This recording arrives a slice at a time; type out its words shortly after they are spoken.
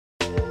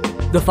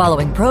The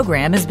following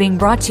program is being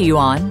brought to you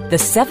on the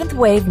Seventh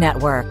Wave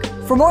Network.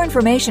 For more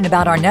information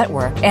about our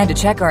network and to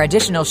check our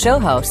additional show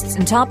hosts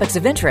and topics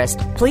of interest,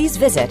 please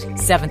visit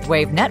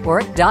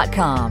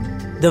seventhwavenetwork.com.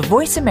 The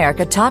Voice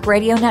America Talk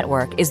Radio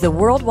Network is the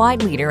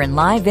worldwide leader in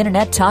live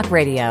Internet talk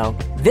radio.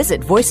 Visit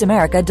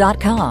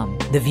voiceamerica.com.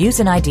 The views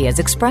and ideas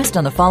expressed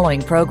on the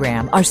following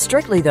program are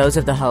strictly those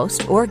of the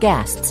host or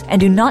guests and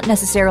do not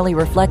necessarily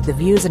reflect the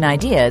views and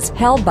ideas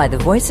held by the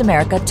Voice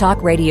America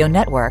Talk Radio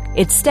Network,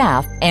 its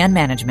staff, and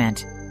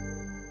management.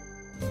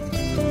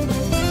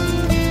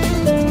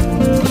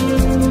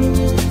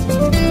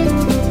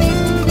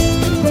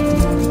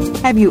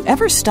 Have you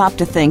ever stopped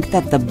to think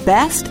that the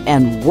best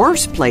and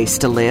worst place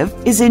to live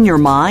is in your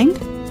mind?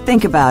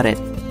 Think about it.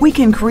 We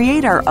can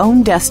create our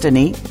own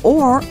destiny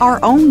or our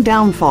own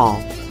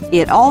downfall.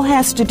 It all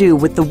has to do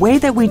with the way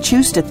that we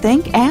choose to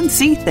think and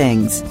see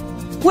things.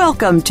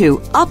 Welcome to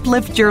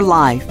Uplift Your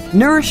Life,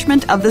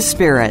 Nourishment of the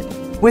Spirit,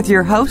 with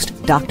your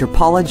host, Dr.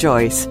 Paula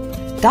Joyce.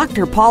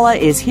 Dr. Paula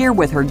is here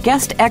with her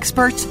guest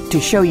experts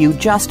to show you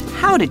just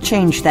how to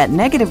change that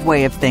negative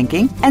way of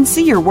thinking and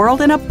see your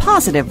world in a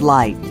positive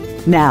light.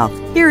 Now,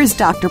 here is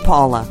Dr.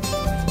 Paula.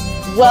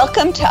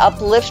 Welcome to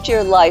Uplift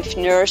Your Life,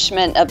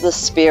 Nourishment of the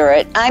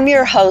Spirit. I'm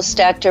your host,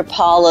 Dr.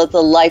 Paula,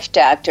 the Life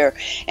Doctor,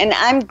 and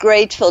I'm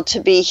grateful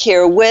to be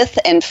here with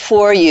and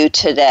for you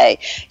today.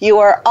 You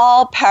are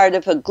all part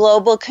of a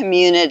global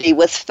community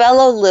with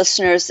fellow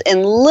listeners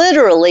in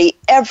literally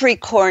every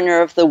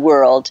corner of the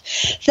world.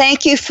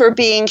 Thank you for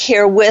being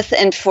here with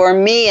and for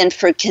me and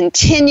for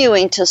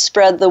continuing to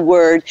spread the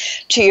word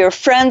to your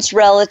friends,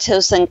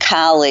 relatives, and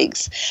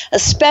colleagues. A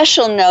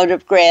special note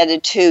of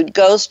gratitude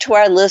goes to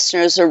our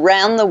listeners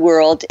around the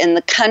world in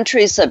the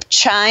countries of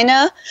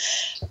China,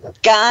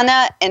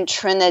 Ghana, and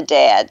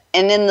Trinidad,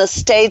 and in the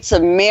states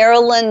of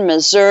Maryland,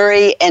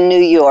 Missouri, and New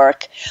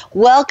York.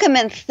 Welcome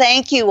and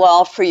thank you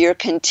all for your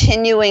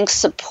continuing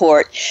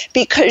support.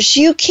 Because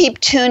you keep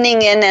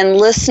tuning in and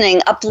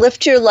listening,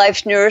 Uplift Your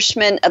Life,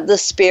 Nourishment of the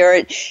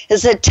Spirit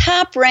is a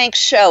top-ranked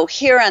show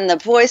here on the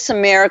Voice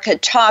America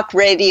Talk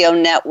Radio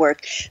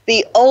Network,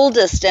 the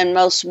oldest and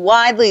most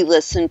widely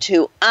listened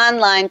to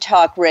online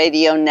talk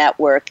radio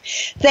network.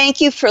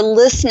 Thank you for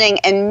listening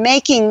and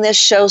making this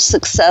show's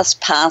success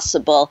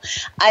possible.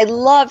 I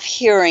love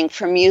hearing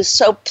from you,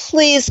 so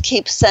please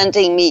keep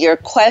sending me your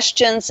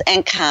questions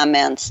and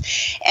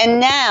comments. And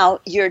now,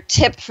 your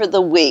tip for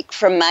the week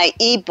from my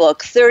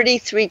ebook,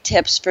 33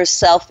 Tips for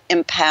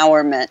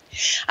Self-Empowerment.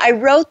 I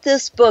wrote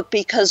this book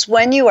because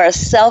when you are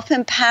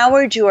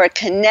self-empowered, you are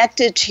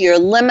connected to your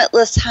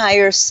limitless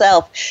higher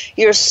self,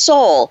 your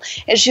soul,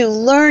 as you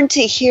learn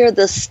to hear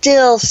the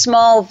still,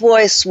 small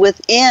voice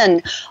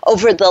within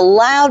over the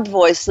loud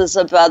voices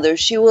of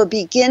others. You will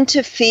begin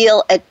to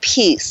feel at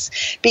peace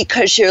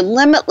because your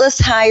limitless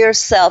higher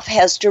self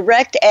has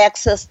direct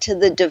access to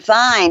the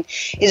divine.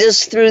 It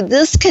is through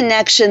this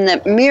connection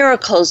that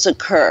miracles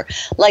occur,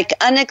 like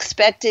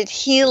unexpected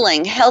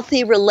healing,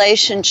 healthy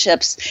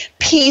relationships,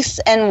 peace,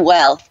 and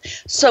wealth.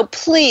 So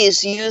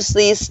please use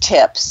these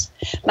tips.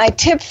 My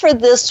tip for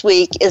this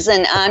week is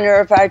in honor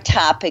of our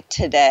topic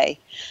today.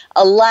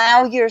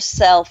 Allow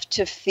yourself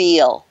to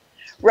feel.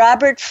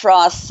 Robert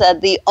Frost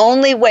said the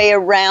only way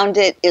around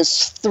it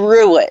is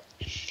through it.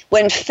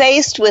 When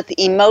faced with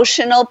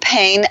emotional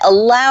pain,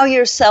 allow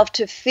yourself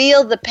to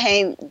feel the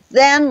pain,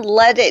 then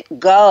let it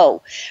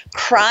go.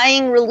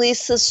 Crying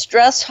releases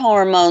stress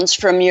hormones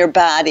from your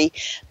body.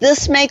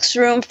 This makes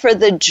room for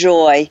the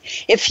joy.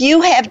 If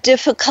you have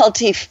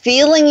difficulty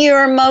feeling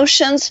your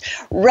emotions,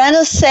 rent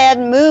a sad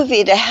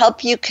movie to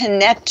help you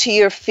connect to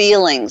your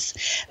feelings.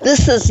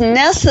 This is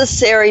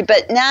necessary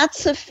but not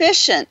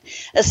sufficient,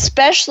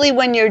 especially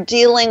when you're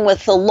dealing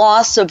with the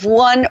loss of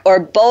one or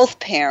both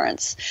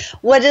parents.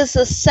 What is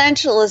essential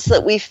is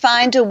that we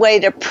find a way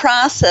to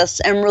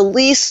process and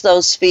release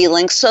those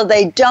feelings so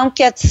they don't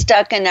get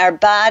stuck in our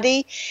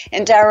body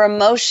and our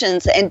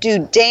emotions and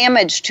do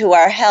damage to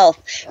our health,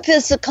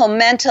 physical,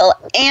 mental,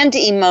 and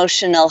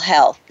emotional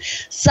health.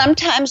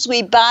 Sometimes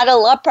we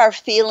bottle up our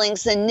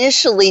feelings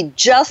initially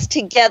just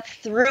to get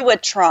through a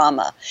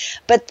trauma,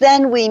 but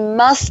then we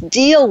must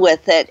deal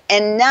with it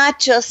and not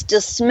just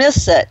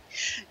dismiss it.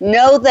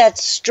 Know that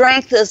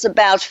strength is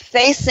about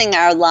facing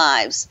our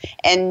lives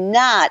and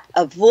not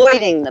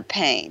avoiding the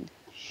pain.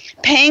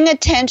 Paying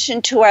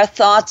attention to our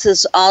thoughts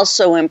is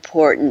also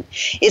important.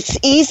 It's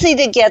easy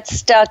to get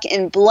stuck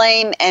in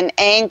blame and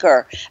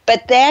anger,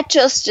 but that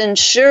just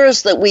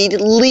ensures that we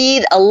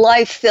lead a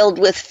life filled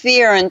with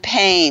fear and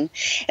pain.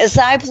 As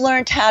I've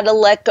learned how to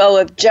let go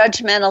of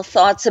judgmental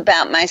thoughts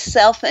about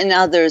myself and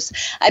others,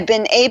 I've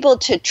been able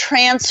to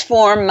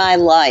transform my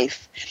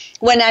life.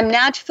 When I'm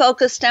not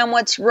focused on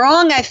what's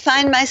wrong, I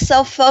find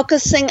myself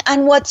focusing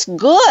on what's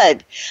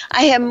good.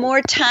 I have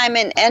more time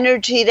and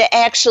energy to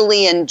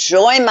actually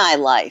enjoy my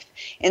life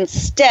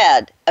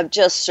instead of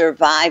just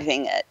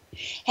surviving it.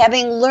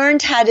 Having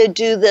learned how to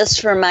do this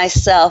for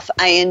myself,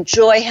 I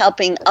enjoy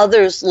helping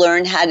others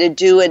learn how to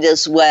do it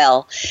as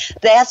well.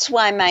 That's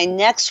why my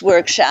next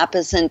workshop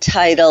is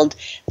entitled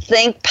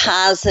Think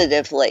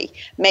Positively.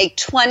 Make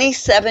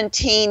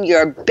 2017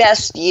 your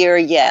best year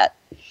yet.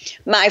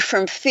 My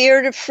From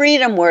Fear to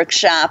Freedom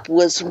workshop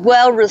was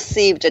well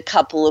received a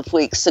couple of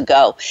weeks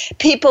ago.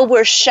 People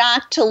were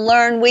shocked to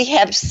learn we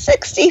have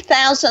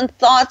 60,000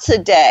 thoughts a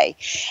day,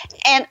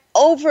 and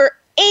over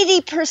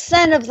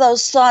 80% of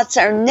those thoughts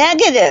are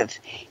negative.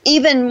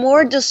 Even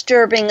more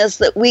disturbing is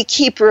that we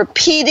keep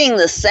repeating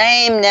the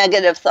same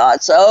negative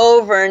thoughts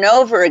over and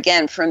over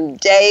again from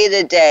day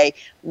to day,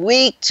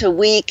 week to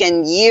week,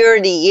 and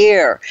year to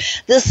year.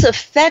 This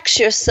affects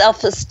your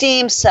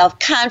self-esteem,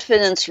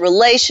 self-confidence,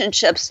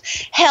 relationships,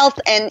 health,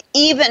 and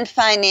even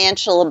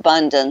financial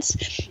abundance.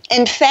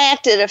 In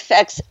fact, it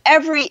affects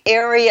every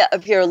area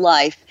of your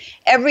life.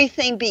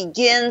 Everything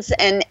begins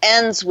and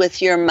ends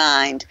with your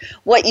mind.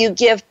 What you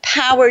give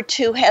power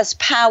to has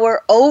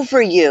power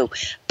over you,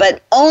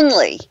 but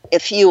only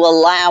if you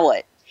allow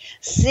it.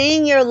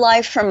 Seeing your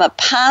life from a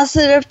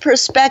positive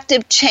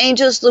perspective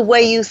changes the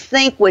way you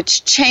think,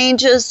 which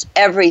changes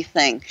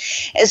everything.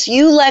 As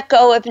you let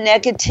go of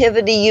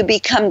negativity, you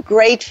become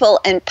grateful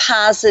and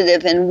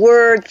positive in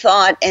word,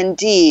 thought, and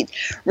deed,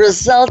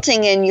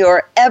 resulting in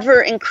your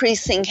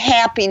ever-increasing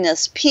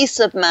happiness, peace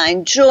of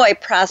mind, joy,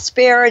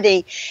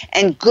 prosperity,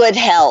 and good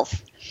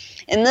health.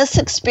 In this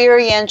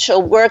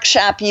experiential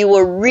workshop, you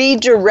will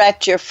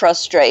redirect your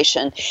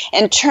frustration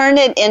and turn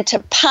it into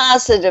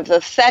positive,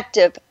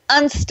 effective,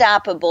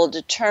 unstoppable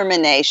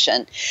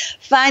determination.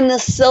 Find the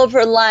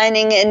silver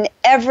lining in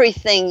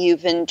everything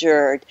you've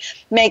endured.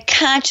 Make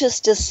conscious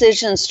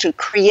decisions to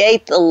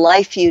create the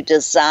life you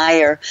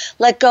desire.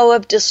 Let go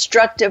of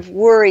destructive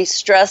worry,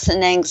 stress,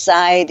 and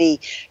anxiety.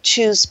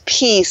 Choose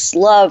peace,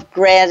 love,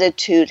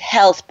 gratitude,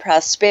 health,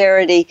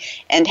 prosperity,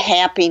 and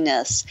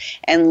happiness,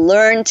 and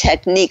learn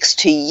techniques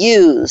to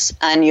use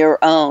on your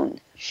own.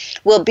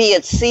 We'll be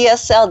at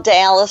CSL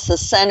Dallas, the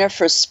Center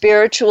for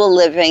Spiritual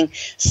Living,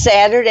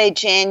 Saturday,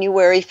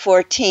 January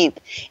 14th.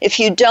 If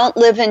you don't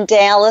live in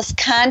Dallas,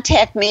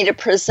 contact me to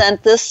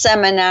present this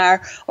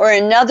seminar or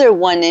another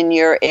one in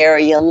your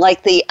area,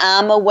 like the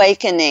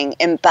Awakening,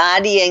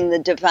 Embodying the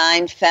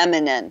Divine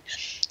Feminine.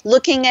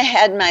 Looking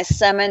ahead, my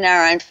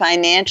seminar on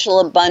financial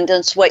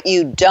abundance, What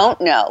You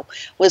Don't Know,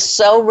 was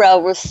so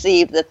well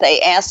received that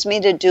they asked me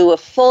to do a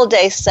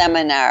full-day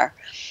seminar.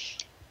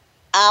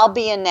 I'll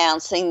be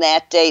announcing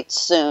that date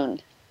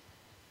soon.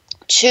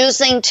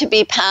 Choosing to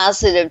be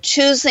positive,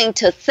 choosing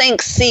to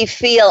think, see,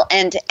 feel,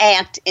 and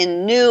act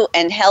in new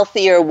and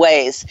healthier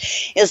ways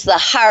is the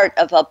heart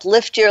of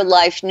Uplift Your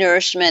Life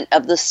Nourishment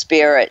of the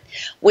Spirit.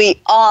 We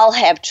all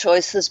have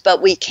choices,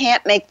 but we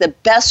can't make the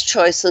best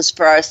choices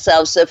for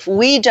ourselves if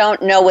we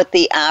don't know what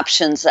the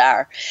options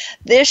are.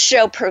 This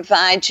show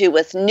provides you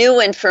with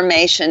new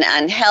information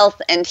on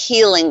health and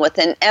healing with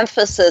an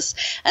emphasis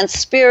on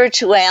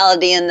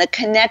spirituality and the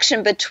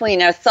connection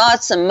between our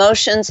thoughts,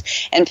 emotions,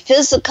 and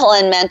physical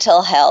and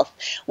mental health.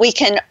 We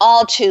can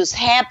all choose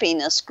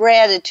happiness,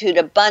 gratitude,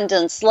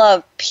 abundance,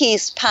 love,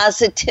 peace,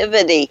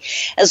 positivity,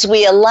 as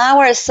we allow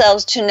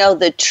ourselves to know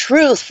the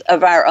truth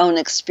of our own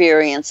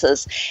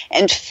experiences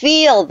and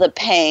feel the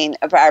pain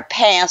of our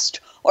past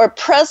or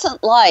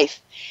present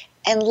life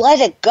and let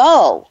it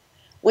go.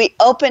 We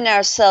open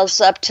ourselves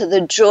up to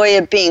the joy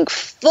of being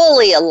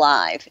fully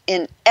alive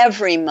in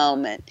every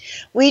moment.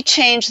 We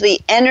change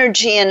the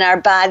energy in our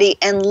body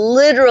and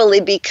literally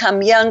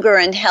become younger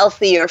and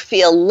healthier,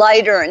 feel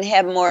lighter and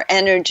have more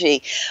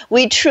energy.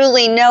 We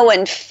truly know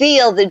and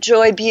feel the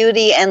joy,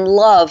 beauty, and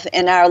love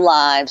in our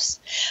lives.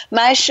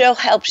 My show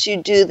helps you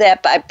do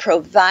that by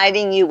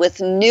providing you with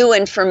new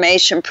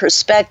information,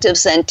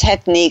 perspectives, and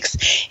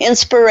techniques,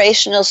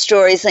 inspirational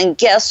stories, and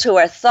guests who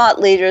are thought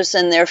leaders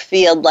in their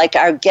field, like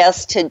our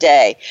guest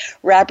today,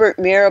 Robert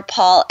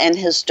Meeropol and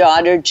his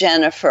daughter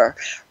Jennifer.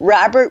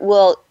 Robert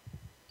will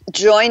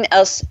join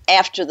us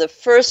after the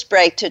first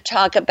break to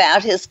talk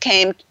about his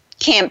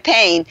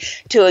campaign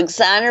to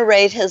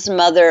exonerate his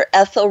mother,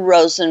 Ethel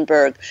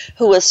Rosenberg,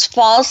 who was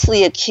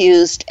falsely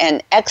accused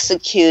and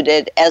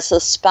executed as a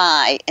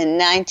spy in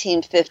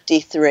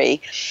 1953.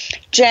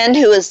 Jen,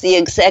 who is the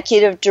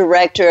executive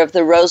director of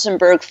the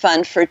Rosenberg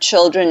Fund for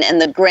Children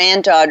and the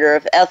granddaughter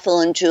of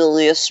Ethel and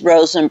Julius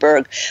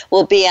Rosenberg,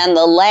 will be on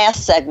the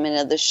last segment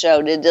of the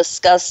show to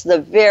discuss the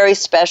very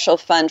special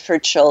fund for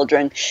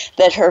children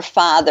that her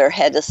father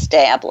had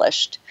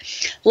established.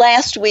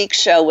 Last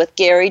week's show with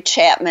Gary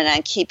Chapman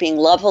on keeping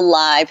love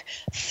alive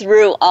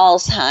through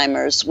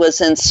Alzheimer's was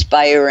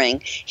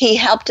inspiring. He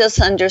helped us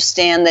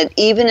understand that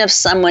even if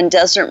someone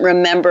doesn't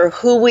remember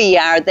who we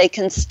are, they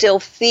can still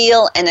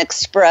feel and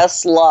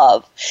express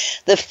love.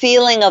 The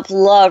feeling of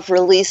love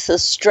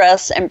releases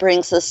stress and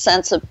brings a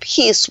sense of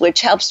peace, which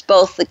helps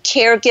both the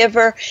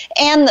caregiver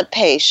and the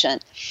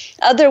patient.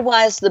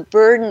 Otherwise, the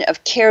burden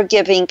of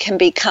caregiving can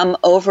become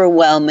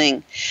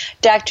overwhelming.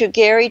 Dr.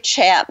 Gary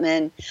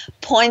Chapman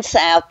points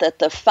out that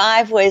the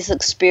 5 ways of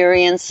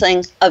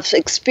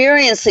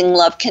experiencing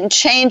love can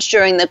change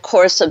during the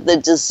course of the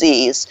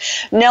disease.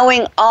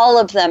 Knowing all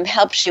of them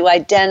helps you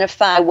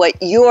identify what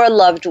your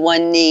loved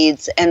one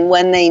needs and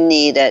when they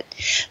need it.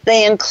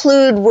 They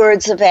include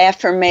words of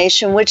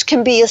affirmation, which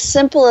can be as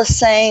simple as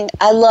saying,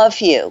 "I love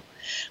you."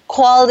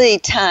 Quality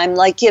time,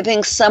 like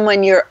giving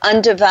someone your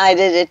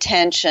undivided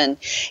attention.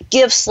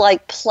 Gifts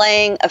like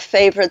playing a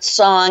favorite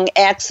song.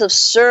 Acts of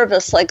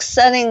service like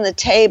setting the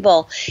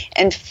table.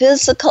 And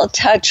physical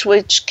touch,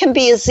 which can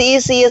be as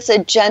easy as a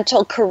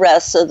gentle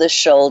caress of the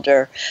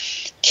shoulder.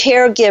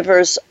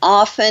 Caregivers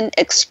often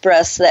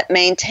express that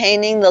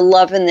maintaining the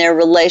love in their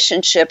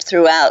relationship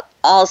throughout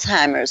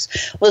Alzheimer's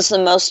was the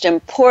most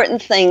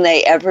important thing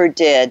they ever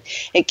did.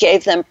 It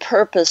gave them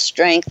purpose,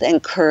 strength,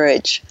 and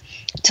courage.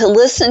 To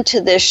listen to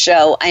this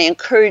show, I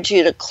encourage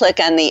you to click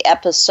on the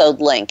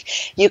episode link.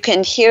 You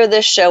can hear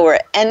this show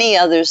or any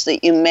others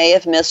that you may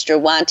have missed or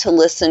want to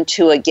listen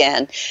to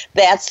again.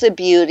 That's the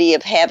beauty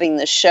of having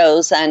the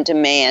shows on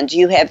demand.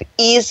 You have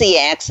easy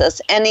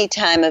access any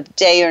time of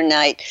day or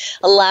night,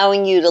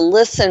 allowing you to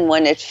listen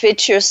when it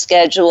fits your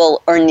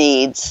schedule or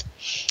needs.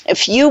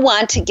 If you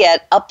want to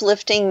get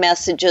uplifting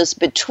messages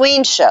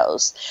between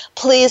shows,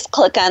 please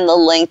click on the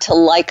link to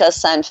like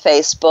us on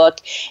Facebook.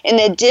 In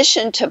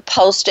addition to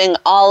posting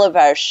all of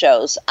our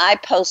shows, I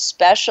post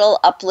special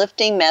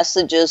uplifting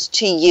messages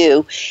to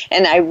you,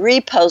 and I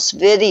repost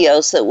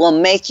videos that will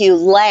make you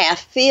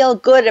laugh, feel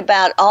good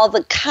about all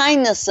the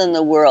kindness in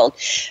the world,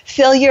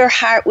 fill your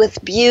heart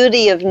with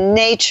beauty of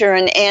nature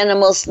and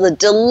animals, the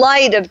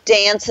delight of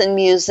dance and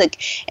music,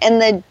 and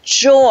the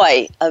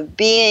joy of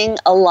being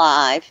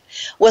alive.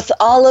 With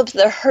all of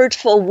the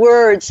hurtful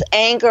words,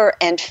 anger,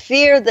 and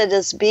fear that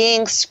is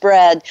being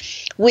spread,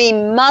 we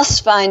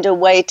must find a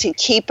way to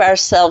keep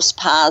ourselves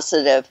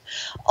positive.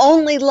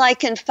 Only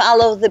like and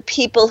follow the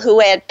people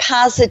who add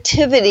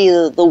positivity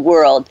to the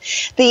world.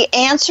 The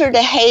answer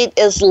to hate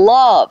is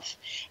love.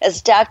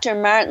 As Dr.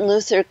 Martin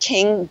Luther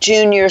King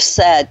Jr.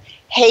 said,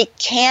 hate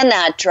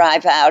cannot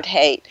drive out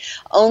hate.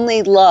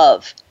 Only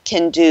love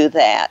can do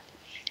that.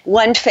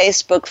 One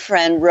Facebook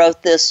friend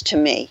wrote this to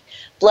me.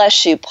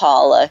 Bless you,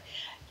 Paula,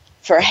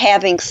 for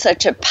having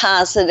such a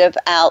positive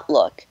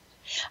outlook.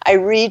 I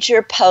read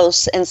your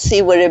posts and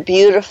see what a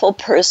beautiful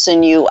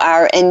person you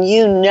are, and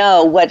you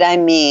know what I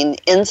mean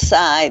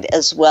inside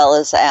as well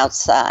as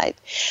outside.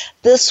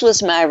 This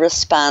was my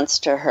response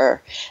to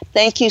her.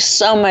 Thank you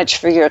so much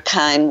for your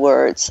kind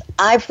words.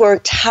 I've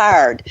worked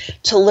hard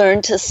to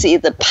learn to see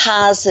the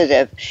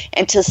positive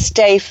and to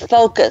stay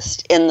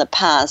focused in the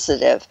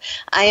positive.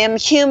 I am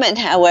human,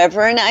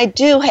 however, and I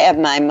do have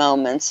my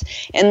moments.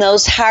 In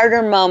those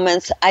harder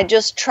moments, I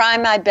just try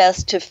my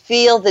best to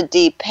feel the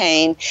deep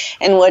pain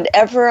and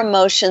whatever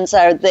emotions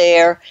are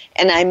there,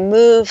 and I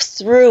move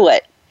through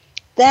it.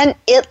 Then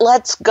it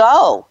lets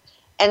go,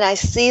 and I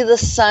see the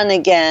sun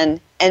again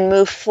and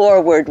move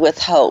forward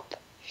with hope.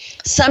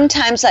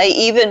 Sometimes I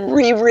even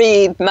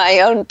reread my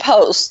own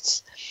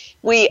posts.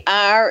 We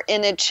are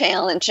in a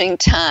challenging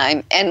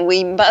time, and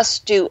we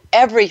must do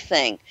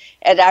everything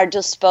at our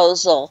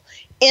disposal,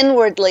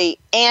 inwardly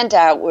and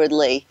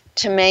outwardly,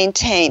 to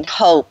maintain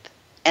hope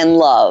and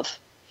love.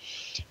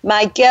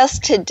 My guests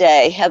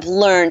today have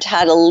learned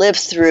how to live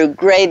through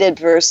great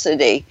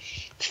adversity,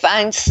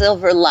 find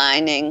silver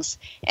linings,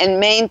 and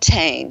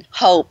maintain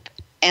hope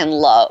and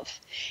love.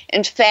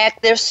 In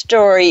fact, their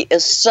story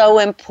is so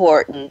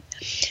important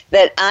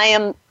that I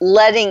am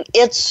letting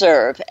it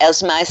serve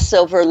as my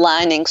silver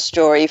lining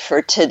story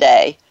for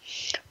today.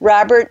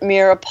 Robert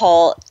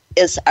Meeropol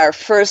is our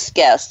first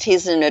guest.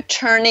 He's an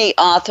attorney,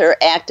 author,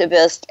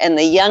 activist, and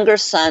the younger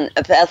son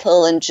of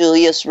Ethel and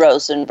Julius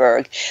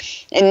Rosenberg.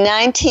 In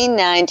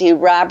 1990,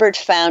 Robert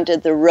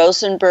founded the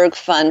Rosenberg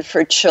Fund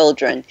for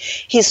Children.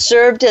 He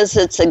served as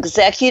its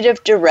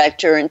executive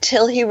director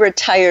until he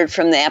retired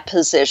from that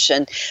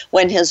position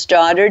when his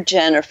daughter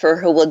Jennifer,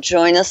 who will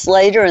join us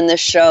later in the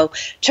show,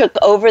 took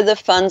over the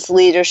fund's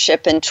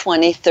leadership in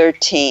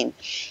 2013.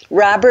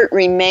 Robert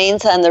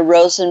remains on the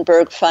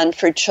Rosenberg Fund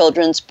for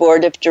Children's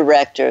Board of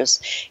Directors.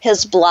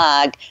 His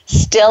blog,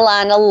 Still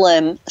Out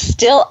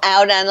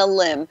on a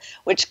Limb,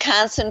 which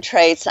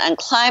concentrates on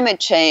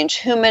climate change,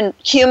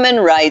 human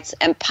rights,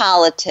 and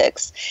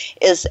politics,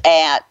 is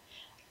at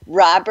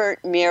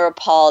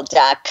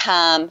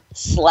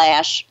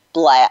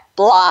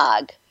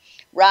robertmeeropol.com/blog.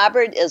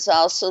 Robert is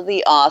also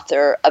the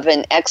author of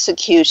An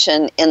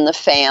Execution in the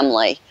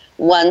Family,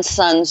 One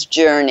Son's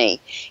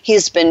Journey.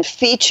 He's been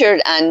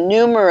featured on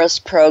numerous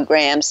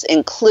programs,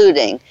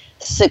 including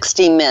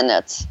 60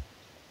 Minutes.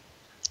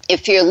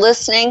 If you're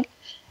listening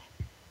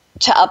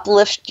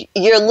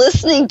You're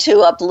listening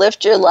to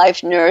Uplift Your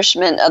Life,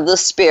 Nourishment of the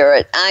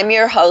Spirit. I'm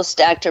your host,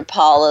 Dr.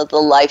 Paula, the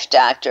Life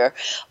Doctor.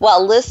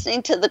 While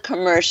listening to the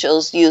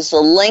commercials, use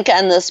the link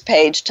on this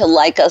page to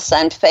like us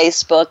on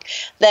Facebook,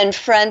 then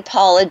friend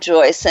Paula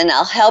Joyce, and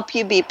I'll help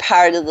you be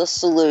part of the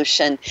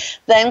solution.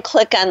 Then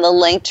click on the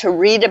link to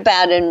read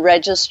about and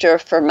register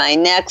for my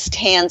next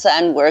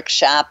hands-on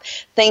workshop,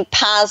 Think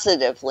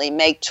Positively,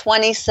 Make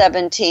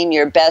 2017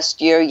 Your Best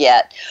Year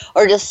Yet,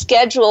 or to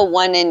schedule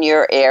one in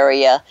your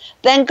area.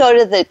 Then go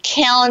to the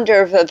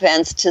calendar of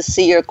events to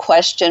see your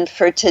question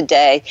for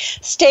today.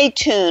 Stay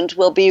tuned.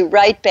 We'll be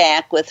right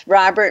back with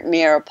Robert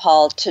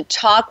Meeropol to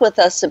talk with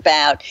us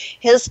about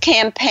his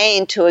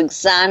campaign to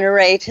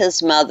exonerate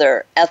his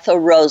mother, Ethel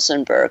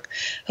Rosenberg,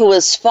 who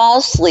was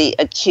falsely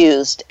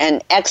accused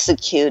and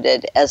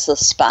executed as a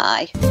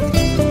spy.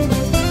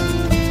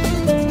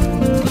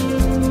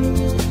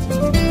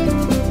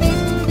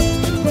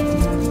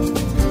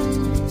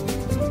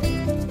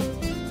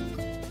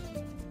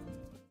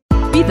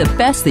 Be the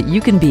best that you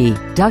can be.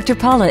 Dr.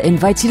 Paula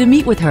invites you to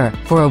meet with her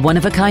for a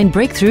one-of-a-kind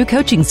breakthrough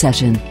coaching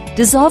session.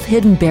 Dissolve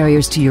hidden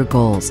barriers to your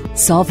goals,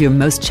 solve your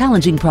most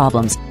challenging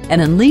problems,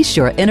 and unleash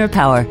your inner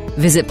power.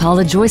 Visit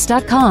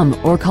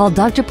paulajoyce.com or call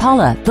Dr.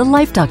 Paula, the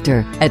Life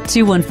Doctor, at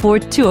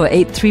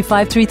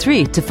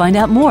 214-208-3533 to find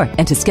out more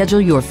and to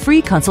schedule your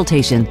free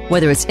consultation.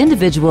 Whether it's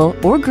individual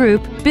or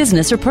group,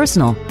 business or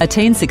personal,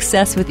 attain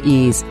success with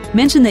ease.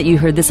 Mention that you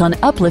heard this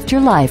on Uplift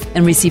Your Life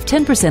and receive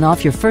 10%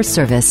 off your first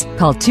service.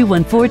 Call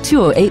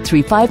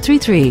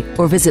 214-208-3533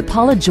 or visit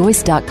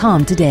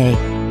paulajoyce.com today.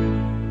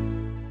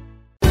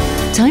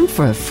 Time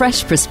for a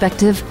fresh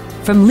perspective.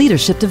 From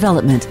leadership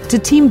development to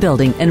team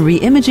building and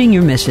re-imaging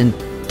your mission,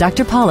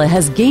 Dr. Paula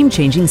has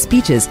game-changing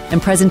speeches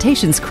and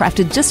presentations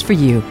crafted just for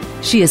you.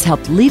 She has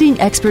helped leading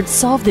experts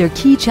solve their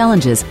key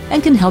challenges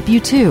and can help you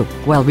too,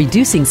 while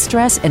reducing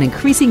stress and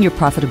increasing your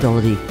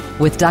profitability.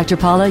 With Dr.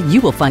 Paula,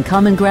 you will find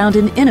common ground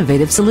in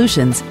innovative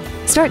solutions.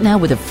 Start now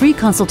with a free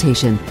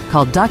consultation.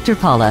 Call Dr.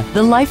 Paula,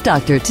 the Life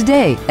Doctor,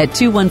 today at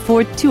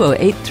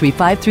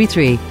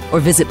 214-208-3533 or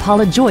visit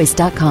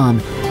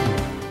paulajoyce.com.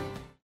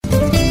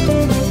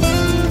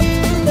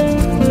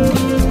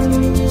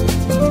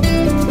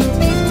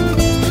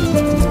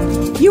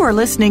 You are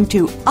listening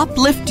to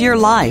Uplift Your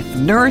Life,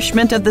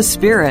 Nourishment of the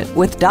Spirit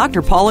with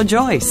Dr. Paula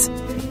Joyce.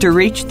 To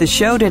reach the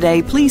show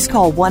today, please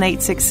call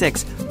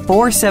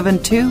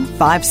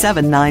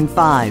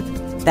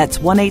 1-866-472-5795. That's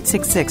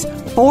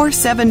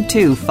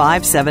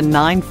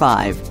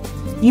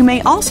 1-866-472-5795. You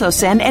may also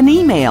send an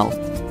email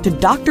to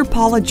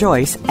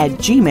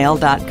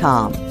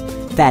drpaulajoyce@gmail.com.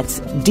 That's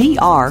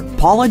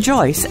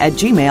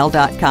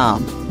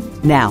drpaulajoyce@gmail.com.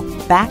 Now,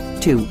 back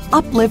to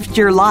Uplift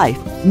Your Life,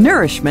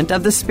 Nourishment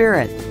of the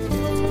Spirit.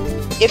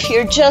 If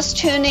you're just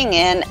tuning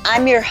in,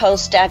 I'm your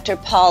host, Dr.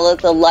 Paula,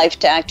 the Life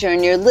Doctor,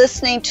 and you're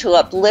listening to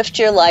Uplift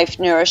Your Life,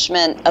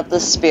 Nourishment of the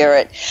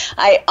Spirit.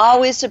 I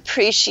always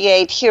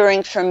appreciate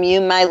hearing from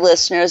you, my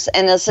listeners,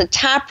 and as a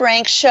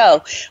top-ranked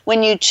show,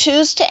 when you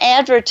choose to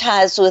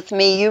advertise with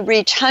me, you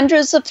reach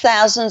hundreds of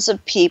thousands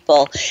of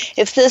people.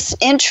 If this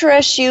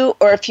interests you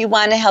or if you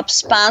want to help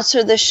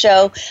sponsor the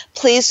show,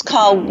 please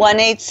call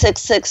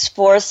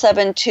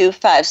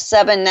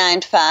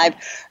 1-866-472-5795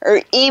 or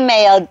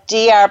email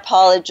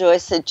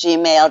drpaulajoyce@gmail.com.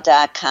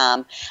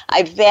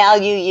 I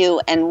value you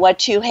and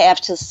what you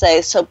have to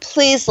say, so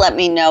please let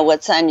me know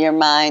what's on your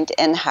mind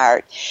and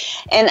heart.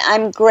 And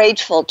I'm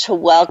grateful to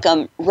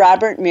welcome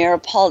Robert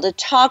Meeropol to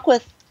talk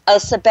with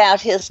us about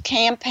his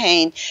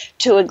campaign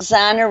to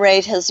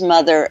exonerate his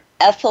mother,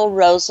 Ethel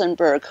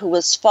Rosenberg, who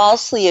was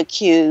falsely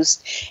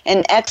accused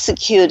and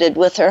executed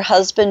with her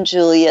husband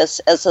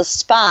Julius as a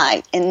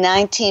spy in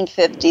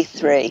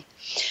 1953.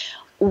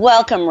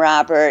 Welcome,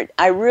 Robert.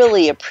 I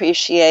really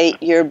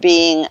appreciate your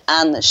being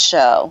on the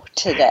show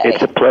today.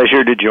 It's a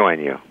pleasure to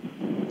join you.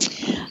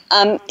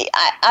 I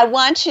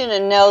want you to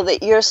know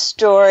that your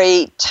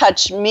story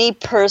touched me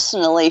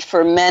personally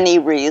for many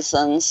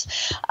reasons.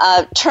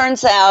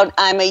 Turns out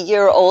I'm a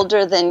year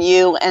older than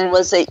you and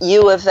was at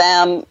U of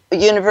M,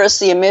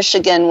 University of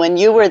Michigan, when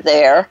you were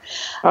there.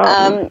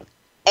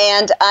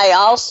 And I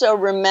also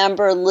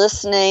remember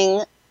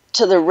listening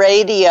to the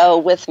radio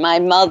with my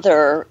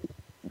mother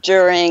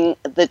during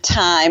the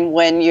time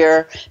when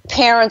your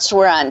parents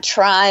were on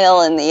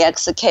trial and the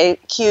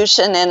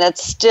execution, and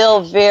it's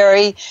still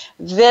very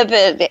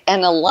vivid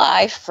and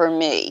alive for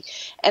me.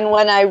 And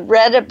when I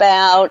read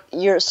about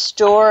your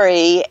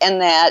story and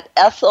that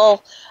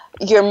Ethel,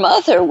 your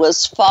mother,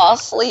 was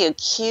falsely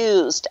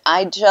accused,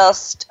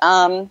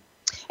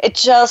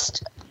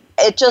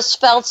 it just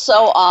felt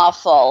so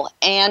awful,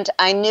 and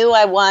I knew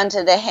I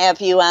wanted to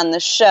have you on the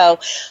show.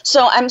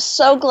 So I'm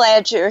so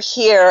glad you're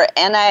here,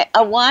 and I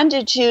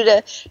wanted you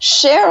to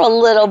share a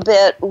little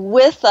bit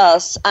with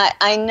us.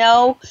 I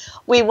know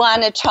we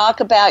want to talk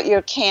about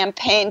your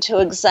campaign to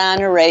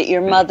exonerate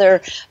your mother,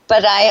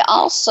 but I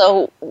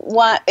also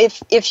want,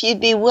 if you'd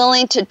be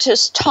willing to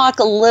just talk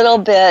a little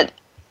bit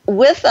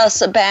with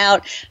us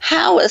about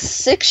how a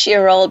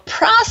 6-year-old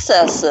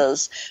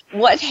processes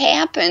what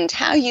happened,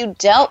 how you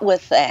dealt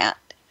with that.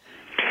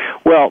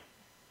 Well,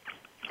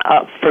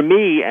 For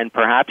me, and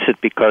perhaps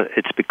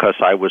it's because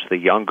I was the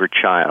younger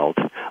child,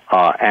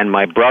 and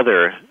my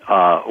brother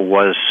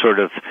was sort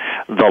of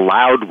the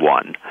loud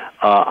one.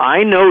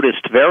 I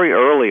noticed very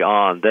early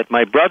on that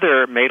my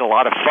brother made a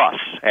lot of fuss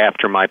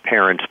after my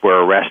parents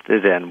were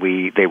arrested, and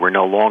they were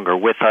no longer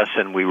with us,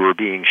 and we were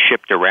being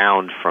shipped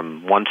around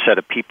from one set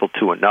of people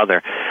to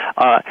another.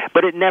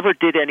 But it never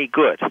did any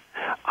good.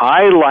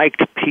 I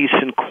liked peace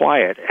and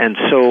quiet, and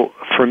so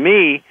for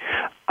me,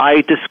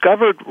 I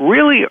discovered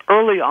really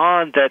early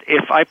on that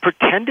if I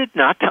pretended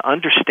not to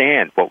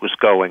understand what was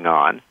going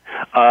on,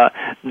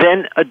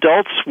 then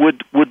adults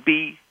would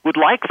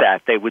like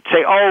that. They would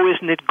say, "Oh,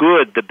 isn't it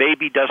good? The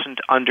baby doesn't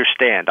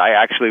understand." I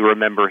actually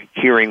remember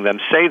hearing them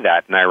say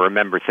that, and I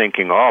remember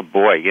thinking, "Oh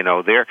boy,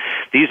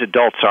 these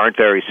adults aren't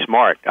very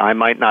smart. I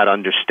might not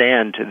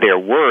understand their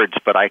words,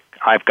 but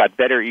I've got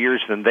better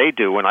ears than they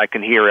do, and I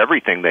can hear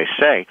everything they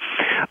say."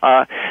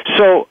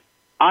 So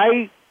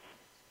I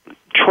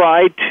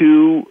tried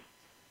to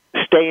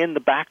stay in the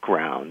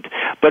background,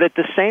 but at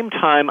the same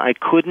time I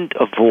couldn't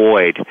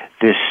avoid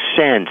this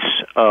sense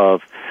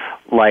of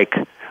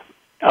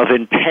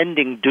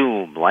impending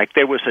doom, like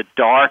there was a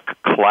dark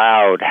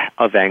cloud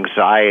of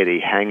anxiety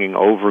hanging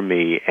over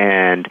me,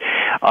 and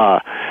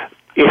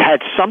it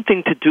had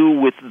something to do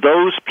with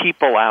those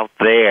people out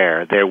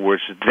there. There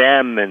was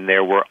them and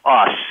there were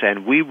us,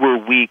 and we were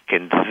weak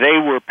and they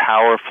were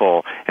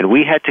powerful, and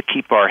we had to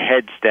keep our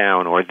heads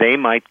down or they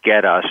might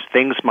get us.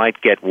 Things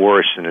might get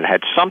worse, and it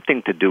had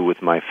something to do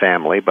with my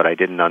family, but I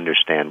didn't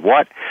understand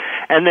what.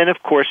 And then,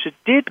 of course, it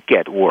did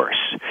get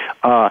worse.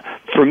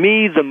 For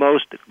me, the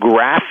most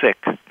graphic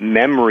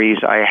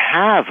memories I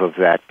have of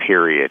that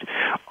period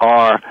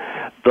are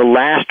the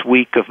last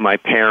week of my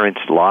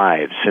parents'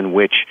 lives, in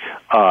which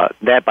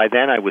that by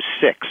then I was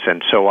 6,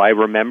 and so I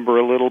remember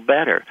a little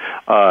better.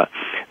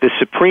 The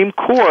Supreme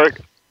Court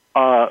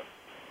was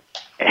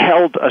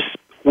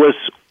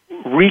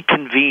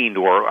reconvened,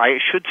 or I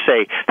should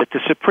say that the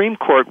Supreme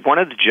Court, one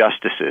of the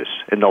justices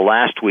in the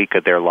last week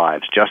of their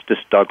lives, Justice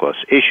Douglas,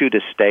 issued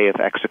a stay of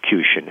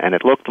execution, and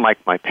it looked like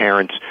my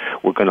parents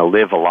were going to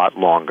live a lot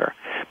longer.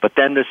 But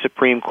then the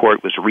Supreme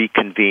Court was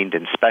reconvened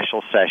in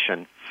special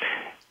session.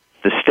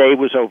 The stay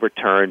was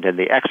overturned, and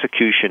the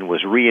execution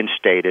was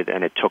reinstated,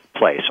 and it took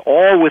place,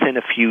 all within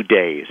a few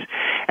days.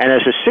 And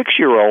as a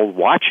 6-year-old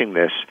watching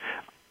this,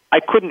 I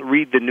couldn't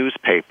read the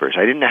newspapers.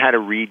 I didn't know how to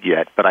read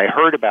yet, but I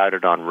heard about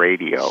it on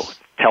radio.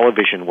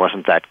 Television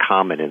wasn't that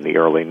common in the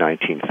early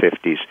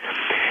 1950s.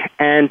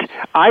 And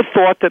I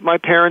thought that my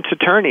parents'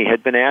 attorney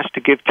had been asked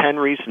to give 10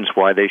 reasons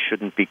why they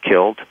shouldn't be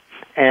killed,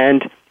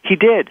 and he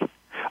did.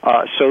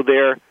 So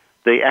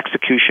the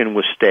execution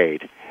was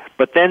stayed.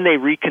 But then they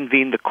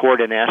reconvened the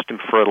court and asked him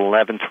for an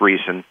 11th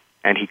reason,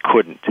 and he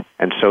couldn't,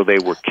 and so they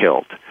were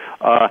killed.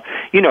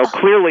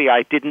 Clearly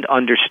I didn't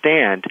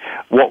understand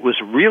what was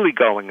really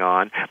going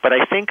on, but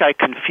I think I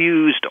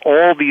confused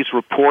all these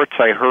reports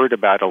I heard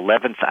about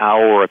 11th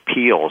hour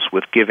appeals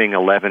with giving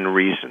 11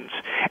 reasons.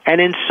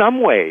 And in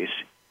some ways,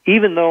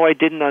 even though I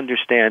didn't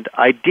understand,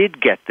 I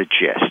did get the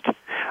gist.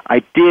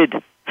 I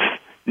did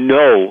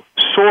know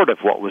sort of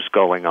what was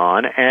going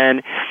on,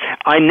 and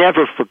I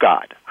never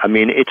forgot. I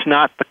mean, it's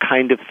not the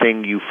kind of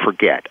thing you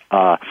forget.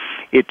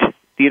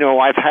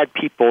 I've had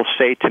people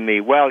say to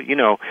me, well,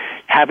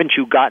 haven't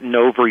you gotten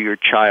over your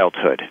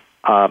childhood?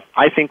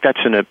 I think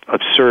that's an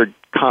absurd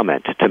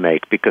comment to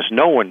make, because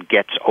no one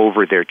gets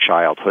over their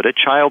childhood. A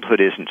childhood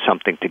isn't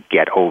something to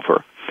get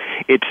over.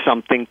 It's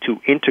something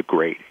to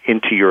integrate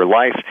into your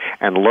life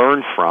and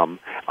learn from,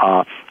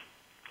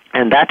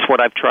 and that's what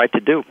I've tried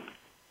to do.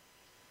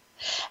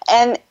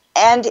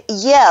 And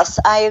yes,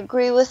 I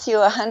agree with you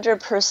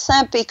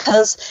 100%,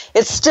 because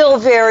it's still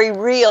very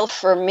real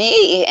for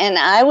me, and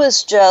I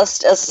was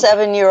just a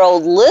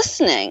 7-year-old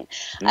listening.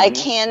 Mm-hmm. I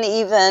can't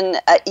even,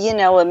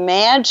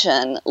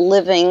 imagine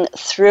living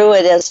through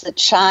it as the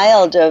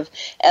child of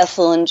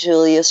Ethel and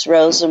Julius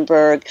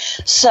Rosenberg.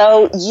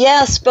 So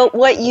yes, but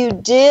what you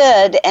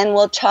did, and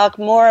we'll talk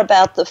more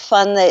about the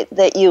fun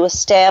that you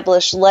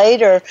established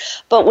later,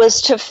 but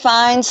was to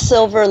find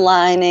silver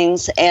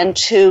linings and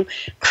to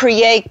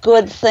create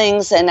good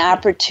things and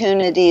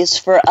opportunities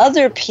for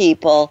other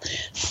people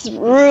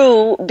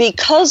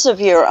because of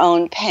your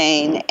own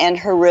pain and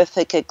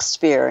horrific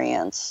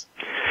experience.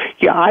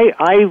 Yeah,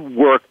 I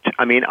worked,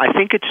 I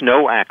think it's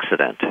no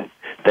accident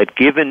that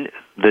given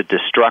the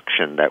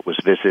destruction that was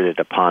visited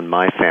upon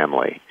my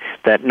family,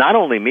 that not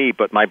only me,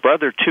 but my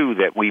brother too,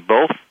 that we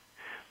both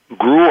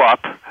grew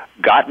up,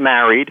 got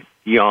married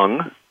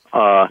young,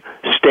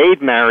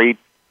 stayed married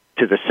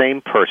to the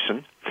same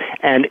person,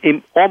 and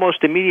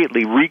almost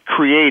immediately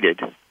recreated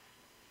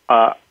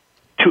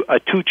to a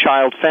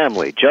 2-child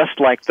family, just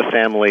like the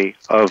family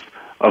of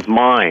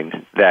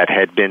mine that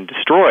had been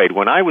destroyed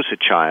when I was a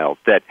child.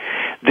 That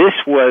this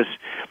was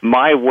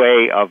my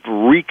way of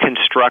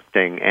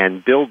reconstructing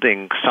and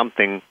building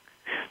something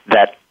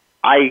that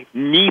I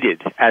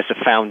needed as a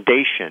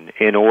foundation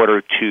in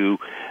order to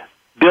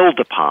build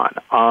upon,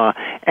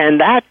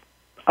 and that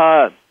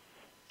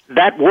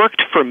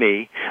worked for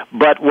me.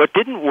 But what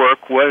didn't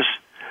work was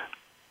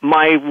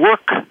my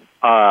work,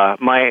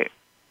 my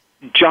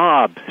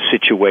job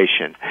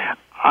situation,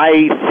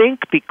 I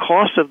think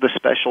because of the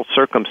special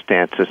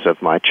circumstances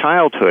of my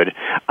childhood,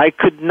 I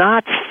could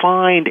not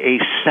find a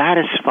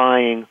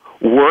satisfying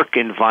work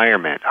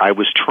environment. I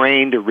was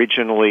trained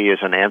originally as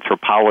an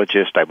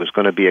anthropologist. I was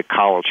going to be a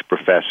college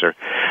professor.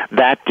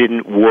 That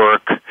didn't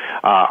work.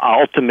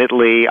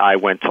 Ultimately, I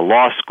went to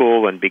law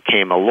school and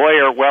became a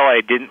lawyer. Well,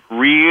 I didn't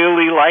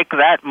really like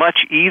that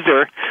much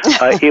either.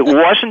 It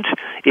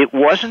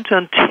wasn't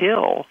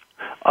until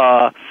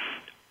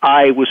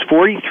I was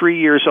 43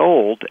 years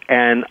old,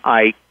 and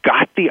I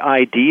got the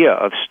idea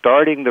of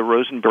starting the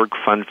Rosenberg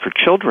Fund for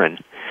Children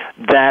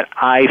that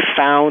I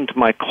found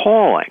my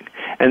calling.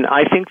 And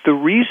I think the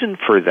reason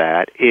for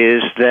that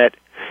is that,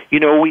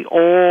 we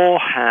all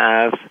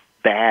have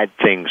bad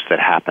things that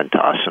happen to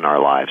us in our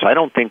lives. I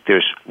don't think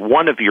there's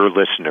one of your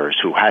listeners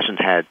who hasn't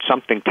had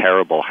something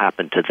terrible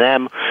happen to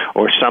them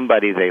or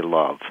somebody they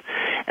love.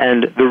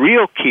 And the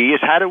real key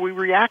is, how do we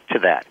react to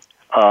that?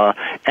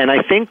 And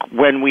I think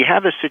when we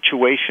have a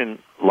situation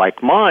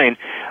like mine,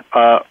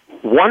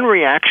 one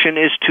reaction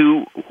is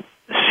to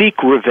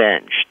seek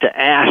revenge, to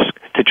ask,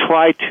 to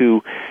try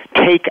to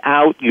take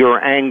out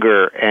your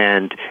anger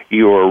and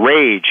your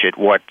rage at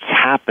what's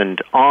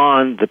happened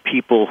on the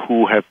people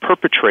who have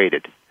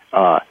perpetrated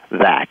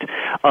that.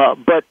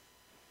 But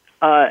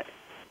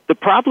the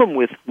problem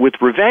with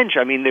revenge,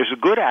 I mean, there's a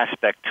good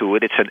aspect to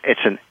it. It's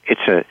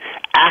an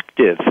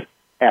active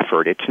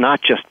effort. It's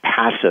not just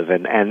passive,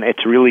 and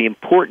it's really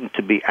important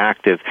to be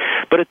active.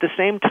 But at the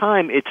same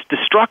time, it's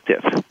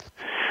destructive.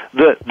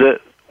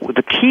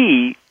 The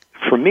key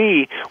for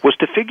me was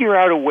to figure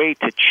out a way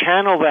to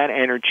channel that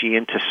energy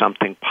into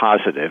something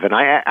positive. And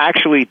I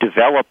actually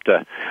developed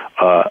a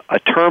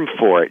term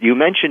for it. You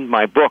mentioned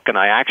my book, and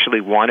I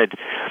actually wanted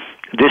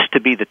this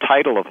to be the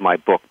title of my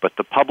book, but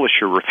the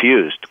publisher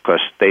refused because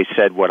they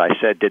said what I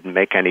said didn't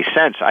make any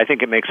sense. I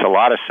think it makes a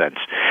lot of sense,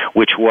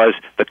 which was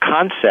the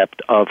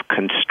concept of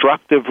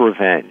constructive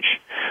revenge,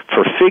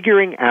 for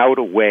figuring out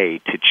a way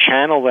to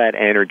channel that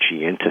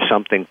energy into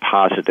something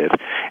positive.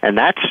 And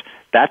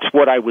that's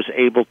what I was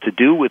able to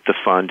do with the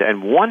fund.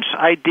 And once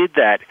I did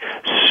that,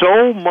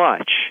 so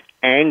much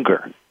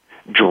anger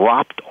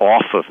dropped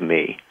off of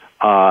me,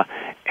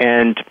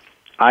 and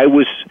I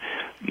was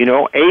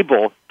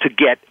able to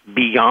get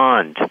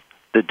beyond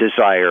the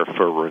desire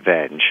for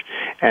revenge.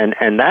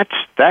 And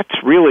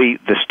that's really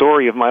the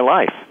story of my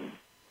life.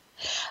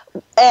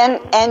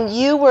 And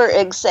you were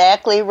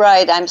exactly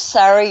right. I'm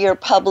sorry your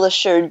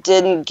publisher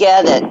didn't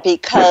get it,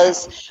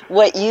 because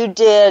what you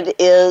did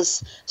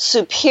is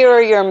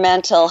superior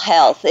mental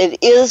health. It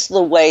is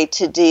the way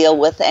to deal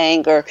with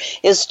anger,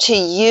 is to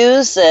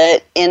use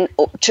it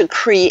to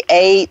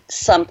create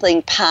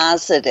something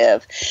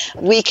positive.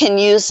 We can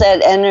use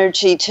that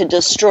energy to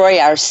destroy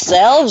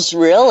ourselves,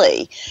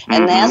 really,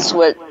 and that's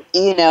what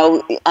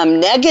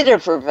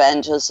negative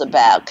revenge is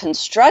about.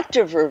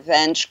 Constructive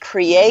revenge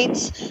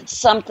creates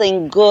something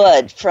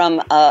good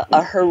from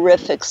a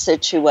horrific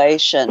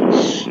situation.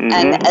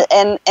 And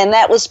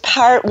that was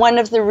one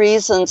of the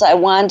reasons I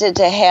wanted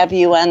to have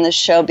you on the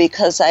show,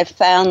 because I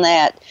found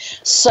that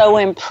so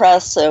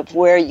impressive,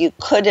 where you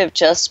could have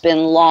just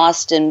been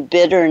lost in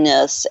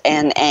bitterness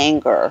and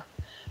anger.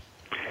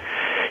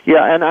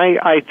 Yeah, and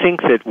I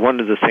think that one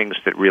of the things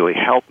that really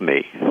helped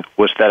me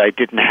was that I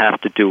didn't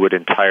have to do it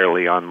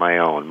entirely on my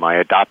own. My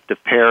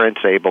adoptive parents,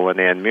 Abel and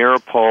Ann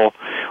Meeropol,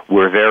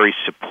 were very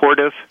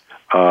supportive,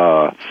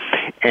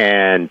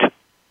 and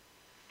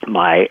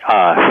my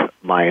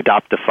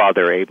adoptive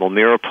father, Abel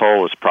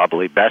Meeropol, is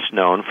probably best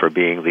known for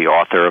being the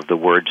author of the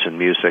words and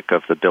music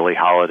of the Billie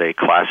Holiday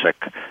classic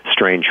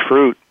Strange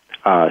Fruit.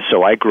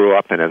 So I grew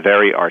up in a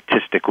very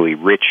artistically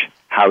rich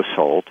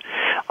household.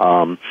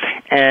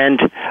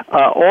 And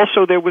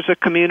also there was a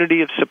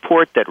community of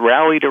support that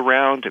rallied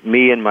around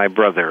me and my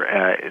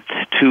brother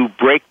to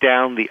break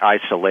down the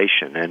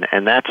isolation.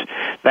 And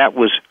that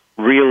was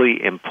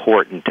really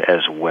important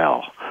as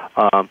well.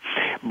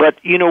 But,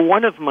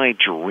 one of my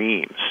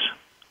dreams,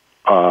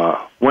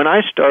 when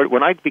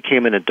I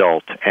became an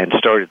adult and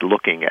started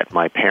looking at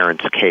my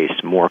parents'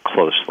 case more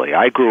closely,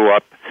 I grew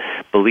up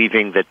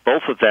believing that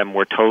both of them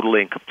were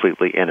totally and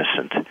completely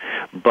innocent.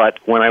 But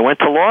when I went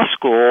to law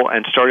school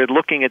and started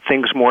looking at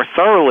things more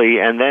thoroughly,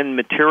 and then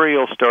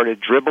material started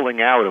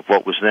dribbling out of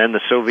what was then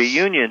the Soviet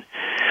Union,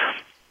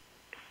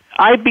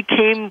 I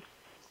became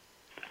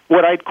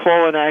what I'd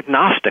call an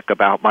agnostic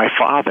about my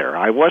father.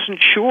 I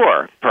wasn't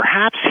sure.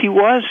 Perhaps he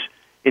was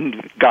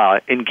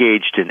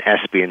engaged in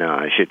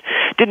espionage. It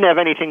didn't have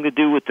anything to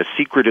do with the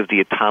secret of the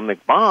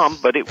atomic bomb,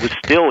 but it was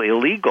still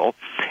illegal.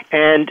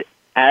 And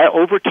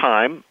over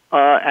time,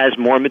 as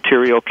more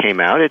material came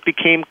out, it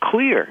became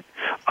clear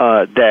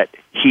that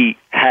he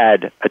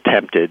had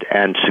attempted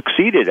and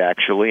succeeded,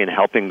 actually, in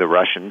helping the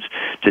Russians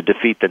to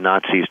defeat the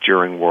Nazis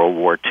during World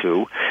War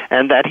II,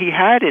 and that he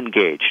had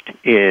engaged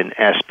in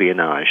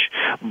espionage.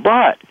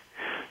 But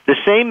the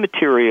same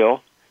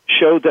material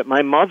showed that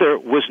my mother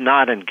was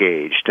not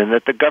engaged, and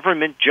that the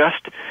government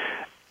just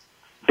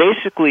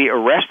basically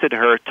arrested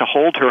her to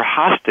hold her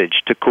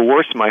hostage, to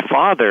coerce my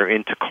father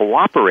into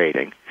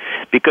cooperating,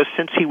 because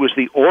since he was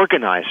the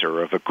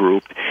organizer of a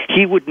group,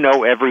 he would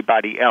know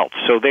everybody else.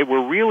 So they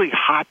were really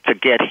hot to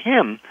get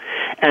him,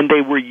 and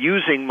they were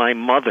using my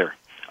mother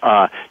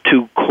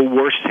to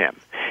coerce him.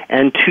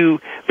 And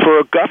for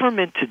a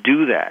government to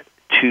do that,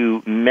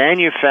 to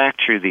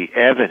manufacture the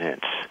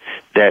evidence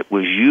that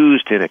was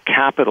used in a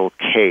capital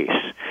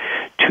case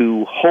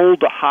to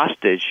hold a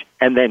hostage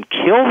and then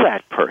kill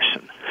that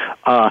person,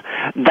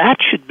 that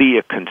should be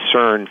a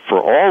concern for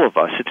all of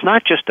us. It's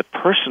not just a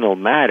personal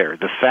matter.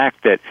 The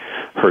fact that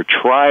her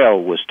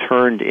trial was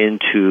turned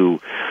into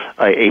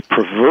a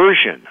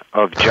perversion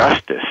of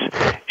justice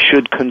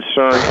should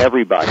concern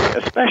everybody,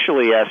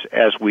 especially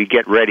as we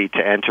get ready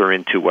to enter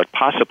into what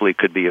possibly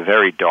could be a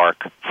very dark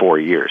 4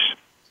 years.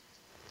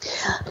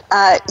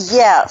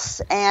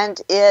 Yes, and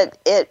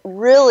it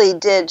really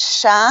did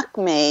shock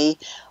me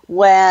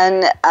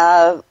when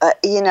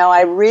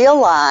I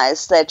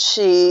realized that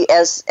she,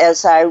 as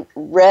I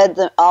read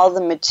all the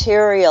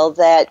material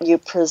that you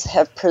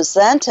have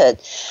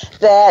presented,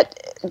 that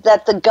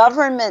the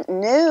government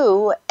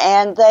knew,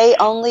 and they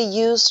only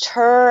used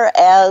her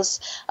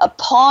as a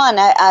pawn.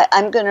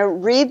 I'm going to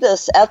read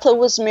this. Ethel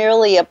was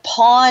merely a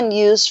pawn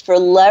used for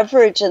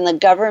leverage in the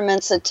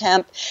government's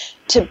attempt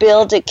to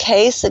build a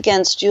case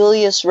against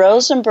Julius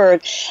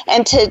Rosenberg,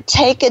 and to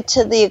take it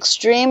to the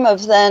extreme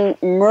of then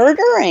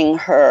murdering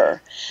her.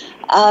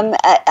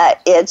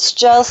 It's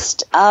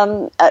just,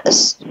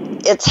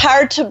 it's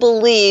hard to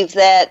believe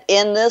that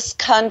in this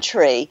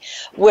country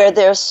where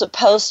there's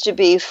supposed to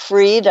be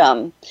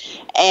freedom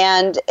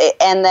and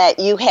that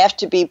you have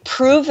to be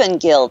proven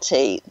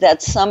guilty,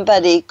 that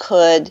somebody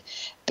could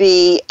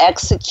be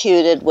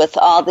executed with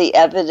all the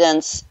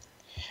evidence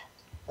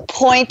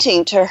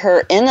pointing to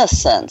her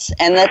innocence,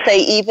 and that they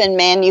even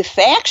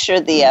manufacture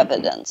the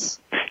evidence.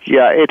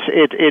 Yeah,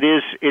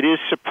 it is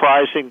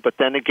surprising, but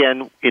then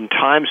again, in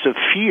times of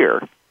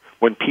fear,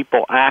 when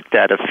people act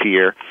out of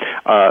fear,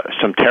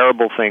 some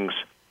terrible things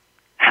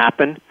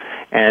happen,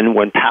 and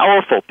when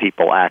powerful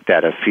people act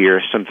out of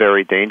fear, some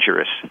very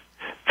dangerous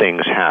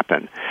things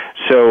happen.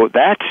 So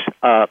that's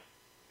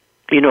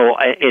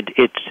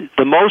it's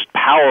the most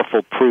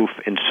powerful proof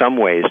in some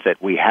ways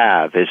that we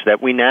have is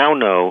that we now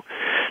know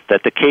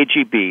that the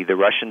KGB, the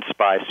Russian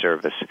spy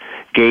service,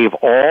 gave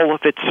all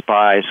of its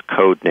spies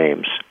code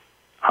names.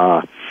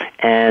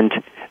 And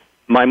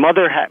my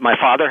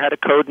father had a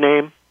code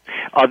name.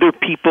 Other of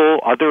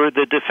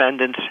the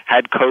defendants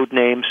had code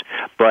names,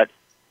 but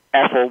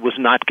Ethel was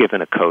not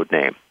given a code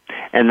name.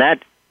 And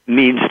that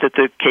means that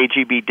the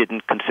KGB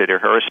didn't consider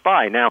her a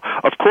spy. Now,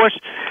 of course,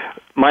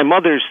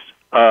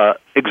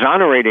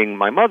 exonerating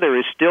my mother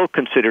is still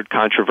considered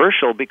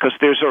controversial because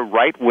there's a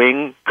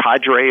right-wing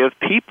cadre of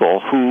people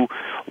who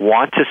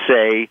want to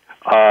say,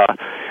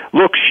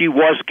 look, she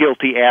was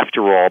guilty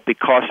after all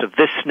because of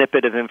this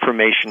snippet of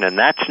information and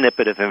that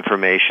snippet of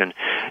information.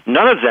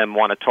 None of them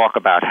want to talk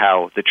about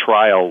how the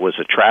trial was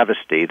a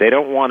travesty. They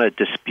don't want to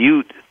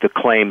dispute the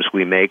claims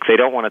we make. They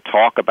don't want to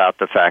talk about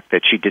the fact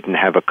that she didn't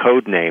have a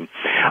code name.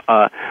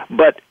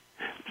 But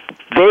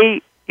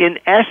they, in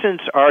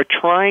essence, are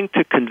trying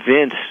to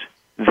convince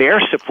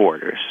their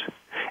supporters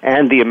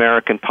and the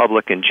American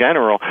public in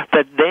general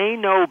that they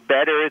know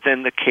better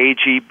than the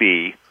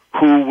KGB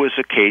who was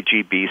a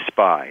KGB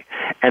spy.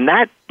 And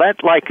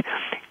that's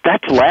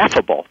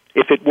laughable.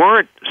 If it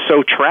weren't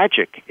so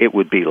tragic, it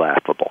would be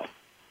laughable.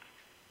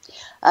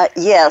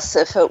 Yes,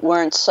 if it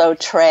weren't so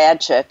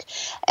tragic.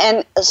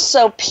 And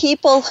so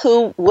people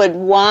who would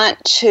want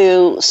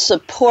to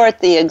support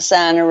the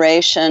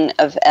exoneration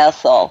of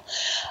Ethel,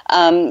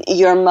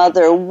 your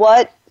mother,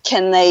 what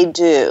can they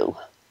do?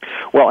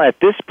 Well, at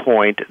this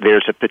point,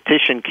 there's a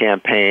petition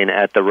campaign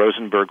at the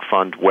Rosenberg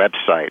Fund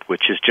website,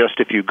 which is just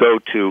if you go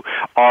to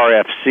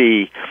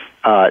rfc.org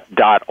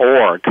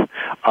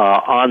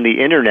on the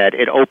Internet,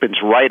 it opens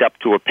right up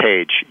to a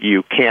page.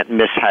 You can't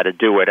miss how to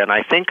do it. And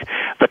I think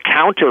the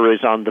counter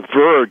is on the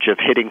verge of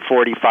hitting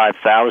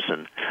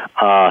 45,000.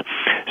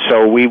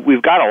 So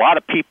we've got a lot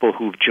of people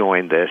who've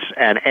joined this,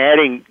 and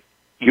adding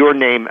your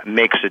name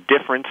makes a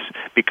difference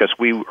because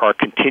we will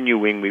continue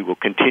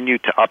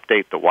to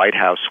update the White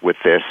House with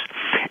this.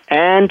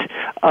 And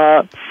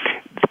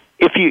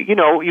if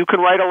you can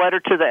write a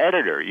letter to the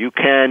editor. You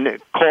can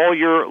call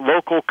your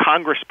local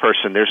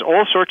congressperson. There's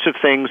all sorts of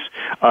things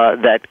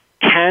that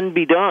can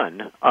be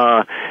done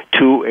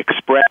to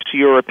express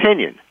your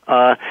opinion.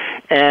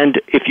 And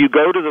if you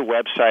go to the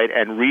website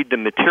and read the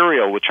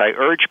material, which I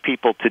urge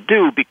people to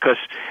do, because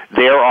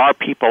there are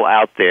people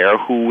out there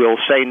who will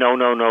say, no,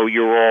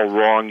 you're all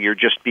wrong, you're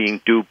just being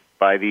duped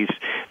by these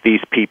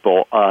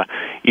people.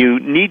 You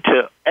need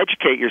to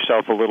educate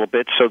yourself a little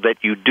bit so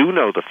that you do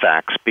know the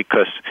facts,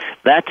 because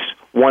that's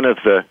one of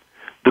the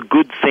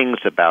good things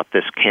about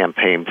this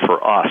campaign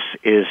for us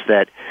is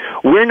that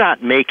we're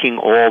not making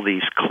all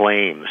these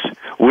claims.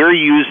 We're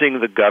using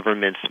the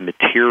government's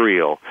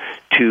material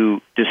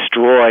to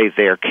destroy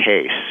their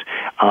case.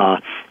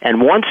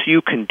 And once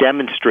you can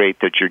demonstrate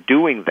that you're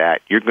doing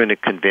that, you're going to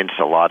convince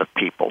a lot of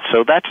people.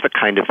 So that's the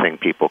kind of thing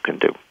people can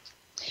do.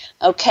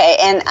 Okay,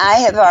 and I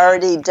have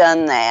already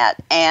done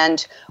that,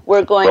 and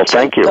we're going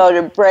to go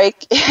to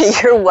break.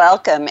 You're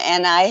welcome,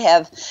 and I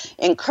have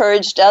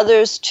encouraged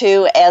others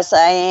to, as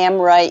I am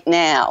right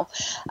now.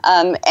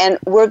 And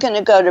we're going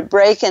to go to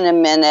break in a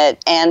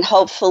minute, and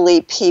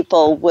hopefully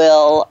people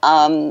will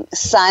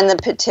sign the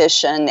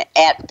petition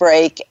at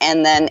break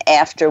and then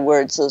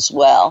afterwards as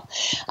well.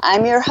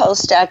 I'm your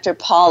host, Dr.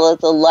 Paula,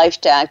 the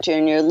Life Doctor,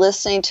 and you're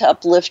listening to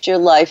Uplift Your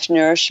Life,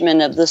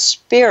 Nourishment of the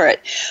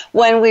Spirit.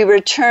 When we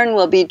return,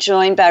 we'll be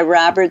joined by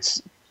Robert's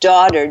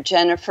daughter,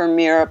 Jennifer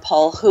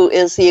Meeropol, who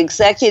is the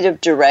executive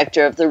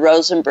director of the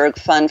Rosenberg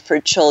Fund for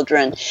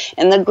Children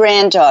and the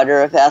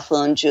granddaughter of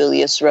Ethel and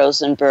Julius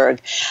Rosenberg.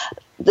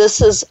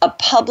 This is a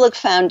public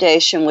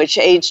foundation which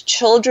aids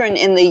children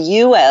in the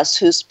U.S.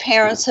 whose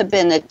parents have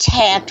been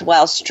attacked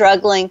while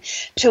struggling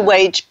to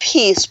wage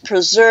peace,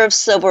 preserve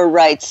civil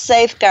rights,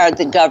 safeguard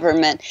the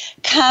government,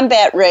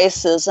 combat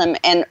racism,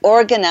 and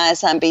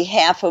organize on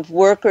behalf of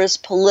workers,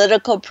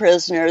 political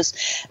prisoners,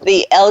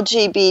 the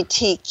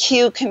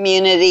LGBTQ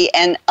community,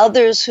 and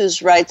others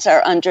whose rights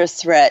are under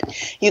threat.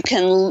 You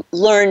can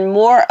learn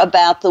more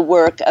about the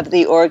work of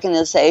the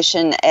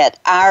organization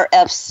at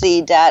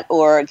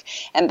rfc.org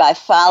and by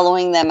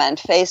following them on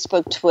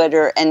Facebook,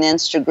 Twitter, and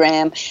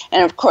Instagram,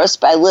 and of course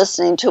by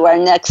listening to our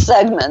next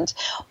segment.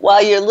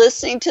 While you're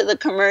listening to the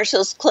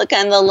commercials, click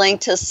on the link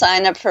to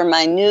sign up for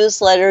my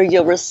newsletter.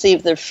 You'll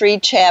receive the free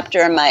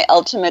chapter in my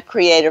Ultimate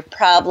Creative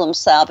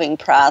Problem-Solving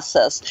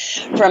Process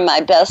from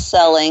my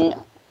best-selling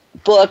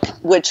book,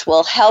 which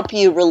will help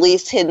you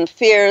release hidden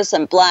fears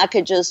and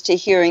blockages to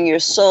hearing your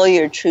soul,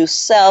 your true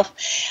self,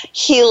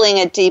 healing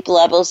at deep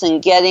levels,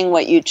 and getting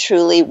what you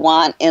truly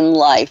want in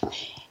life.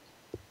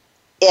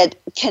 It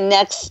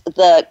connects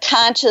the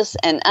conscious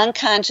and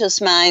unconscious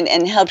mind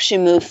and helps you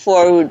move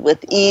forward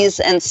with ease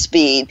and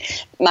speed.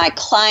 My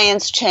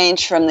clients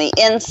change from the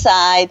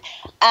inside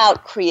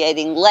out,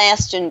 creating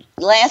lasting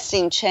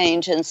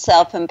change and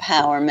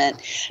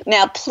self-empowerment.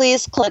 Now,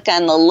 please click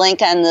on the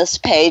link on this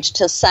page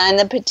to sign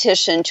the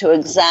petition to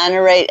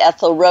exonerate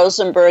Ethel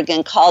Rosenberg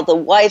and call the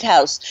White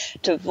House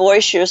to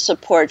voice your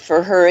support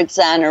for her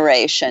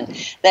exoneration.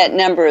 That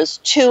number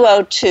is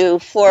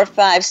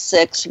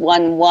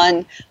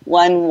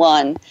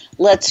 202-456-1111.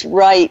 Let's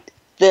right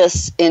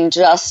this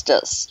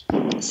injustice.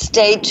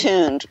 Stay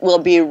tuned. We'll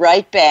be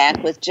right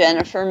back with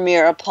Jennifer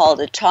Meeropol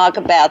to talk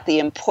about the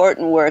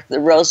important work the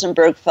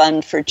Rosenberg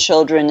Fund for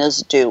Children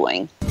is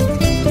doing.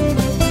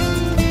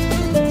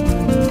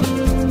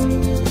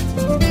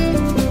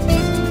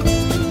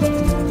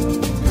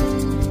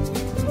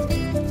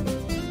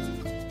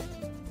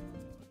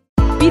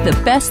 Be the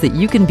best that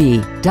you can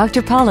be.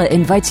 Dr. Paula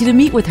invites you to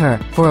meet with her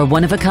for a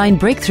one-of-a-kind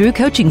breakthrough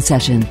coaching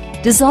session.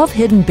 Dissolve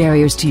hidden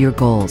barriers to your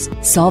goals,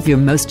 solve your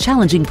most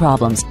challenging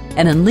problems,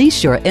 and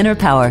unleash your inner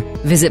power.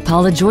 Visit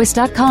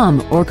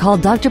paulajoyce.com or call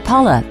Dr.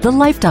 Paula, the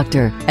Life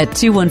Doctor, at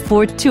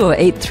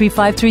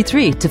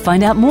 214-208-3533 to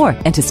find out more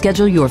and to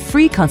schedule your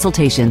free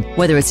consultation,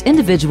 whether it's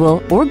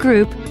individual or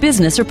group,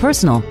 business or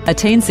personal.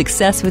 Attain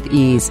success with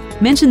ease.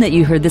 Mention that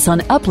you heard this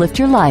on Uplift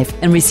Your Life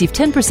and receive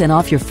 10%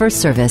 off your first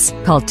service.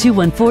 Call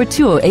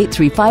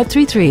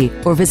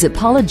 214-208-3533 or visit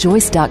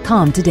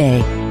paulajoyce.com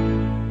today.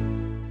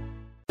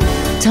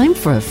 Time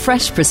for a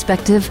fresh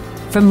perspective.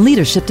 From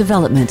leadership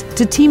development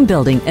to team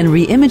building and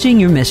re-imaging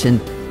your mission,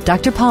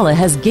 Dr. Paula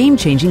has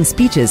game-changing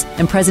speeches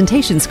and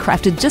presentations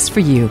crafted just for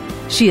you.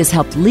 She has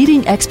helped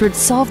leading experts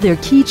solve their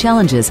key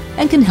challenges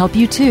and can help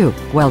you too,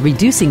 while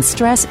reducing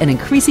stress and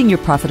increasing your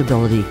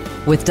profitability.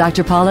 With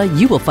Dr. Paula,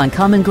 you will find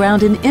common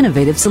ground in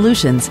innovative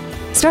solutions.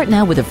 Start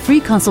now with a free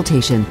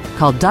consultation.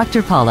 Call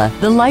Dr. Paula,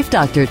 the Life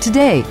Doctor,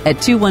 today at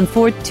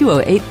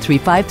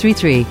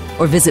 214-208-3533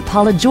 or visit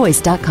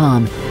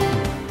paulajoyce.com.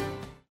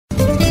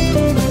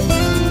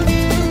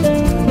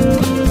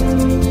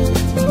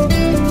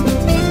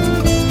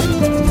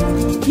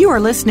 You are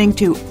listening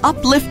to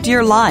Uplift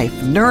Your Life,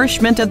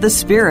 Nourishment of the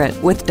Spirit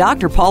with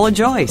Dr. Paula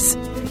Joyce.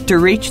 To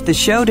reach the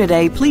show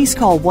today, please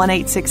call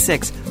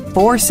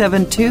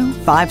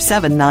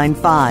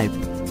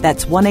 1-866-472-5795.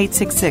 That's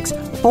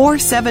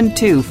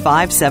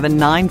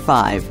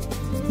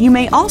 1-866-472-5795. You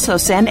may also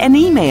send an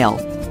email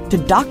to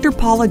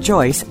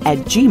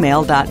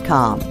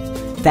drpaulajoyce@gmail.com.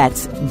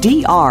 That's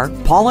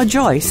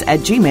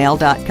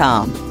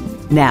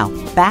drpaulajoyce@gmail.com. Now,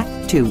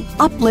 back to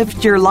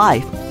Uplift Your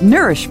Life,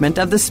 Nourishment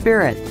of the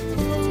Spirit.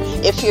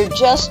 If you're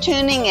just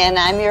tuning in,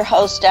 I'm your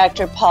host,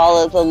 Dr.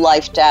 Paula, the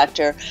Life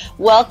Doctor.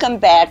 Welcome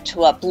back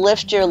to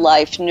Uplift Your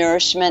Life,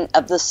 Nourishment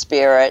of the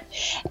Spirit.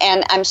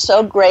 And I'm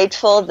so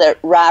grateful that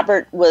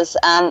Robert was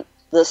on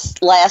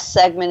this last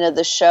segment of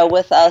the show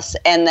with us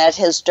and that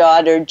his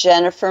daughter,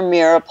 Jennifer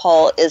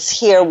Meeropol, is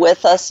here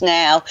with us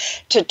now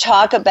to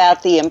talk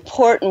about the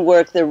important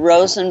work the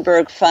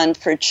Rosenberg Fund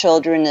for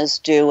Children is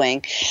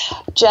doing.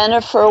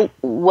 Jennifer,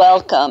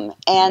 welcome.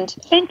 And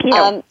thank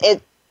you.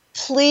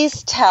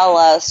 Please tell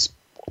us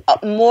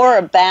more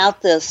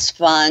about this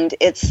fund.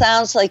 It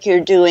sounds like you're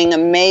doing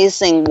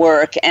amazing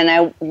work, and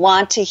I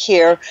want to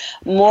hear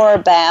more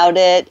about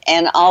it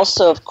and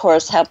also, of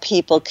course, how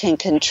people can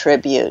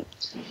contribute.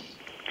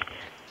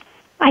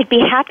 I'd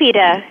be happy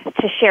to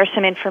share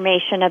some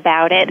information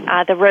about it.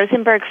 The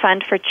Rosenberg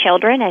Fund for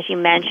Children, as you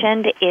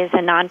mentioned, is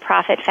a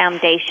nonprofit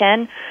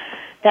foundation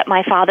that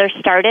my father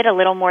started a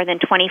little more than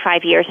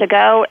 25 years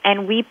ago,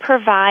 and we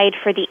provide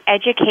for the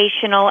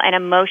educational and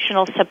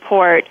emotional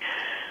support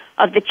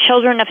of the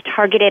children of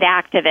targeted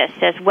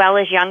activists, as well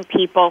as young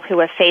people who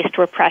have faced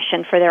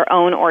repression for their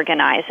own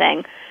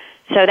organizing.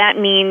 So that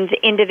means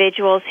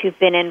individuals who've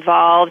been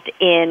involved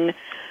in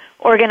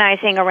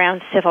organizing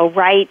around civil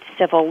rights,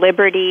 civil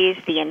liberties,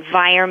 the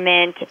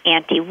environment,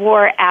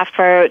 anti-war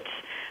efforts,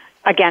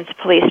 against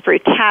police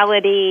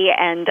brutality,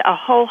 and a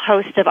whole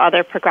host of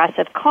other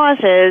progressive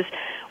causes.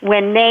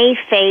 When they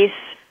face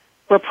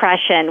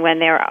repression, when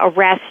they're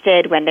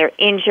arrested, when they're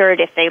injured,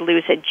 if they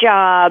lose a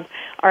job,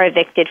 are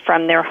evicted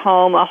from their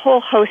home, a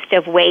whole host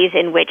of ways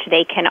in which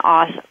they can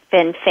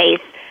often face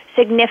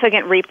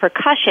significant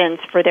repercussions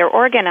for their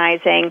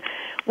organizing,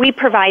 we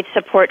provide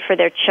support for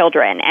their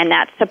children, and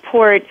that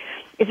support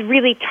is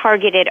really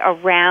targeted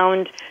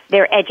around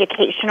their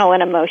educational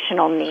and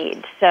emotional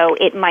needs. So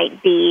it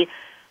might be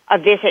a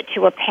visit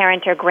to a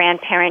parent or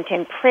grandparent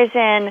in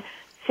prison,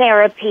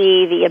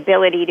 therapy, the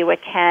ability to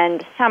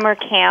attend summer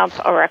camp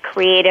or a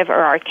creative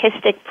or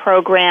artistic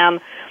program,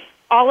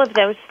 all of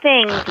those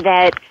things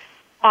that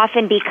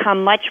often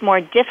become much more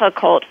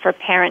difficult for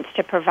parents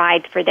to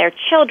provide for their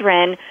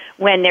children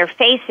when they're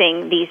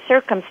facing these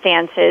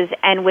circumstances,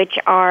 and which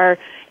are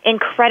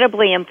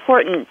incredibly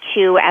important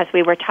to, as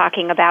we were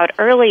talking about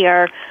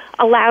earlier,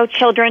 allow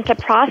children to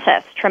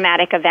process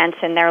traumatic events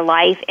in their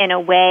life in a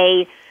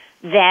way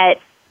that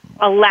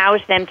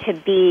allows them to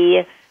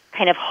be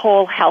kind of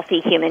whole,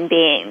 healthy human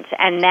beings.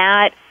 And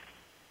that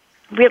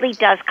really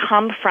does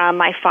come from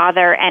my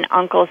father and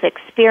uncle's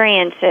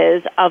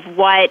experiences of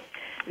what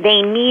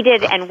they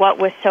needed and what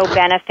was so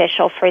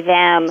beneficial for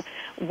them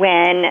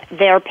when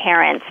their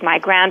parents, my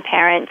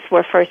grandparents,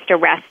 were first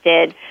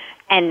arrested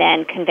and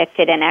then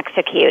convicted and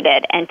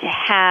executed. And to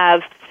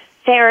have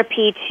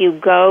therapy, to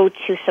go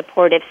to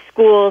supportive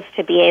schools,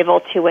 to be able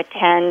to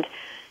attend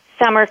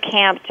summer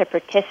camp, to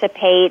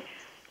participate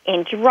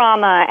in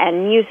drama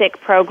and music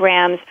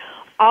programs,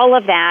 all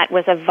of that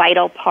was a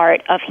vital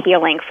part of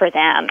healing for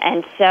them.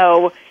 And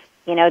so,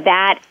 you know,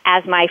 that,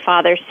 as my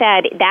father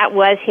said, that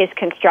was his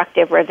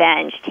constructive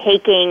revenge,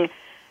 taking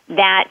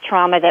that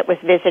trauma that was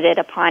visited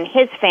upon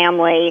his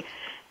family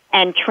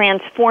and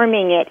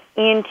transforming it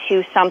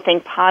into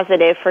something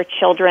positive for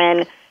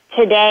children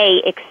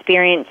today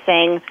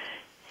experiencing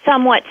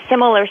somewhat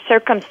similar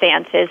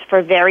circumstances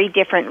for very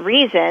different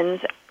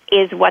reasons,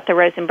 is what the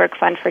Rosenberg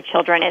Fund for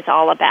Children is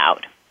all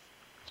about.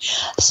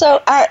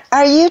 So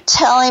are you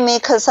telling me,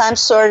 because I'm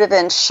sort of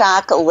in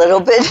shock a little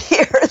bit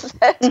here,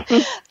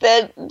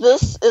 that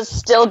this is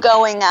still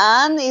going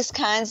on, these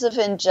kinds of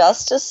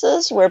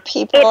injustices where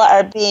people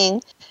are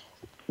being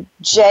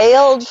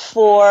jailed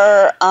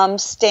for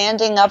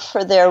standing up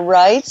for their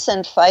rights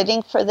and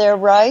fighting for their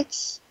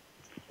rights?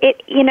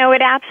 It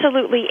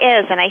absolutely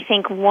is. And I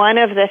think one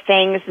of the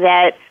things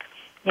that,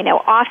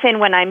 often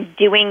when I'm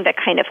doing the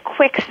kind of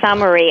quick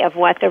summary of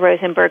what the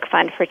Rosenberg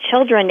Fund for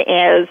Children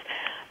is,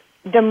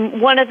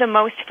 one of the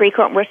most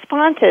frequent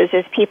responses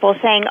is people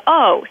saying,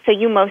 oh, so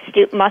you must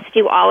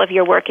do all of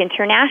your work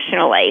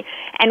internationally.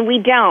 And we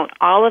don't.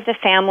 All of the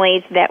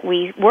families that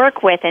we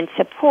work with and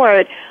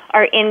support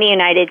are in the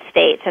United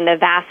States, and the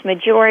vast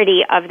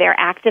majority of their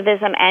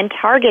activism and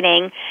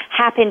targeting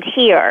happened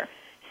here.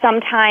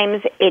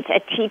 Sometimes it's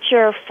a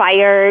teacher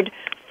fired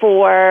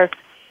for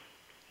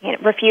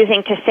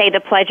refusing to say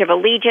the Pledge of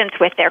Allegiance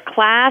with their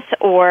class,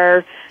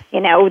 or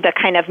the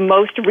kind of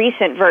most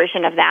recent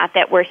version of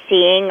that we're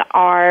seeing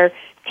are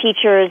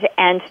teachers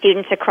and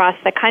students across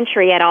the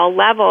country at all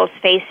levels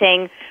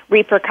facing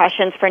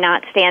repercussions for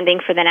not standing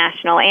for the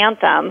national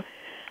anthem.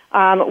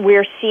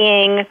 We're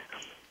seeing,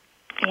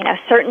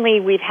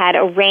 certainly we've had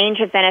a range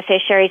of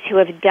beneficiaries who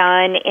have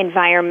done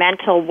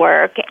environmental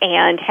work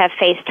and have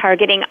faced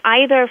targeting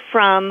either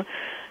from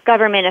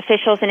government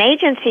officials and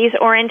agencies,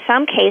 or in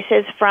some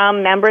cases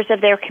from members of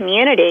their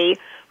community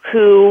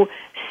who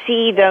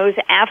see those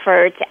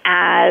efforts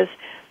as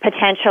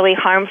potentially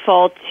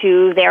harmful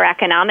to their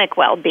economic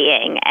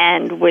well-being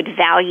and would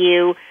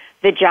value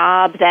the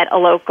job that a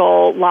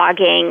local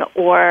logging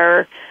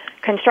or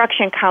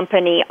construction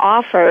company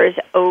offers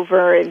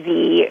over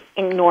the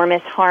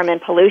enormous harm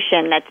and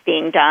pollution that's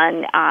being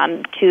done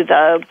to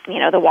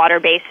the water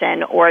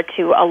basin or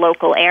to a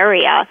local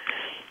area.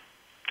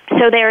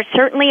 So there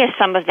certainly is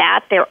some of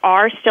that. There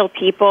are still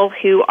people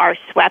who are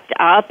swept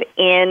up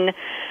in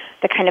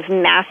the kind of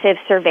massive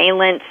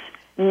surveillance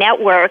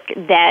network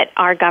that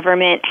our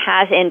government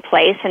has in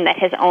place and that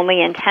has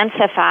only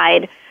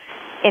intensified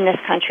in this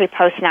country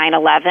post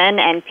 9/11,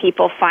 and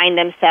people find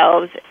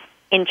themselves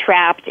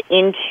entrapped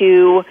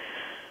into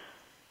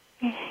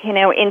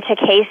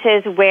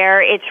cases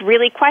where it's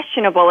really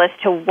questionable as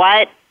to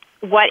what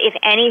what, if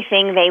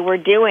anything, they were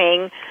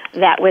doing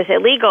that was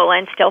illegal,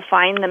 and still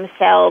find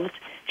themselves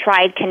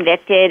tried,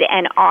 convicted,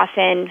 and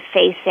often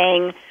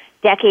facing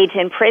decades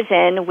in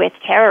prison with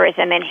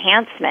terrorism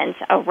enhancements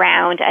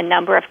around a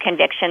number of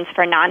convictions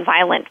for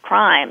nonviolent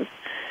crimes.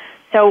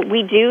 So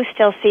we do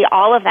still see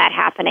all of that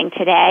happening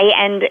today,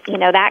 and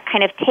that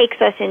kind of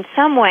takes us in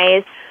some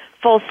ways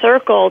full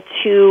circle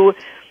to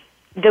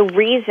the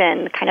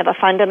reason, kind of a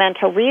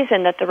fundamental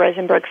reason, that the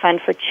Rosenberg Fund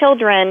for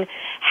Children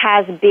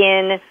has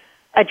been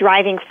a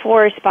driving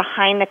force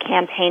behind the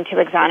campaign to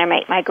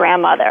exonerate my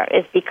grandmother,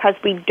 is because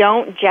we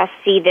don't just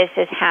see this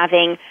as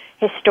having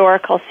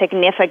historical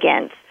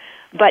significance,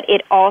 but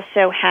it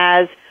also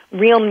has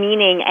real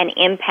meaning and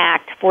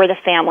impact for the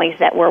families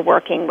that we're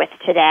working with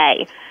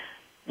today.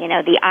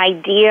 The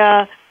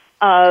idea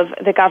of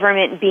the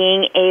government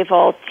being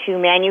able to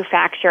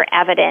manufacture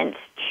evidence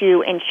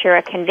to ensure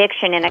a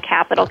conviction in a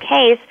capital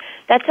case,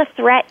 that's a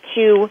threat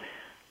to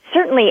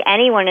certainly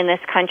anyone in this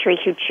country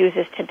who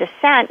chooses to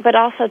dissent, but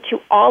also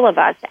to all of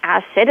us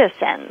as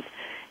citizens.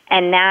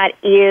 And that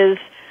is,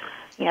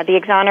 the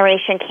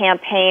exoneration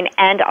campaign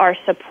and our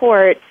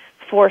support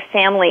for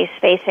families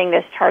facing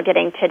this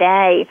targeting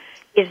today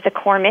is the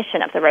core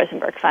mission of the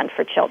Rosenberg Fund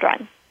for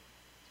Children.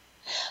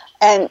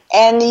 And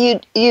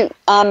you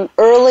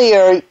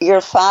earlier,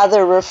 your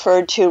father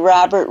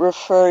Robert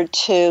referred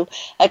to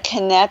a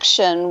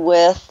connection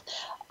with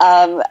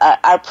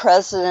our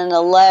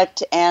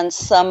president-elect and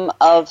some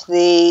of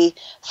the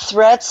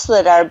threats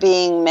that are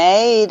being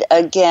made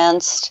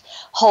against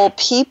whole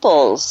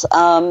peoples,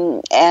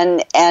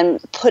 and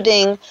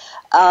putting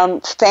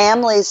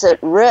families at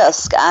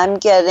risk. I'm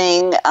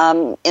getting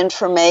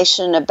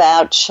information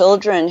about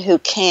children who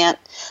can't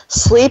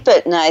sleep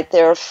at night.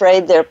 They're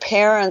afraid their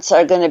parents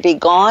are going to be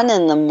gone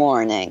in the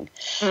morning.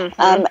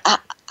 Mm-hmm.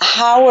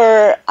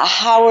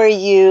 How are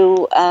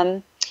you?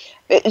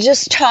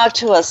 Just talk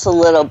to us a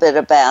little bit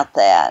about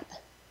that.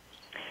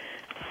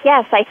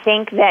 Yes, I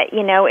think that,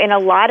 in a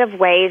lot of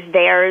ways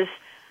there's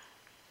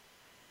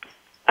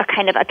a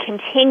kind of a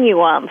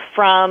continuum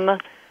from,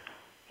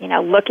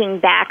 looking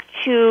back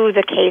to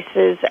the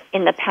cases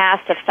in the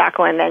past of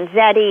Sacco and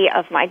Vanzetti,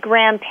 of my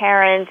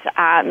grandparents,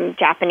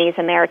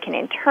 Japanese-American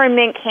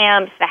internment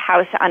camps, the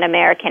House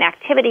Un-American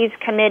Activities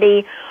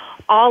Committee,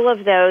 all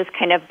of those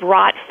kind of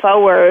brought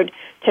forward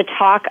to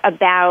talk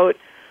about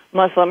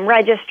Muslim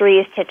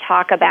registries, to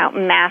talk about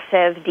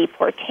massive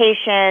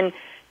deportation,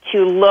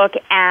 to look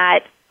at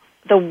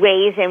the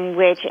ways in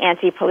which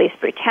anti-police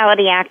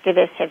brutality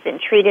activists have been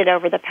treated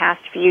over the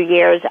past few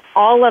years.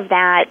 All of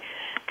that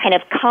kind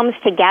of comes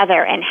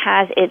together and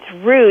has its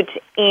roots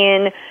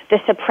in the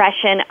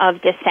suppression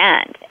of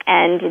dissent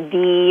and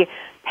the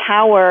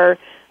power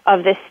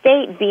of the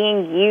state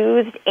being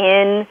used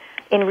in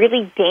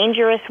really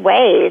dangerous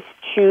ways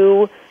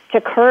to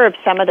curb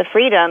some of the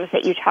freedoms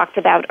that you talked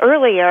about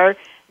earlier,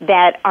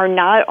 that are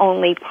not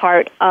only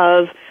part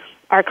of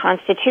our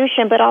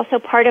Constitution, but also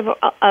part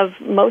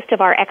of most of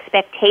our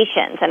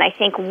expectations. And I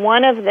think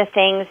one of the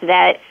things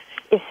that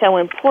is so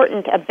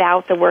important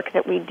about the work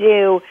that we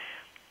do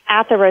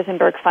at the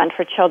Rosenberg Fund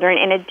for Children,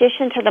 in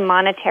addition to the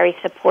monetary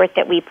support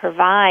that we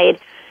provide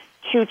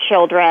to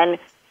children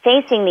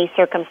facing these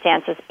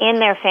circumstances in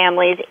their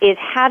families, is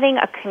having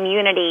a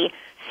community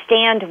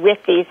stand with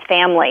these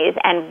families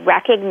and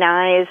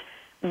recognize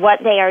what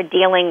they are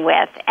dealing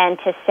with, and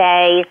to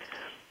say,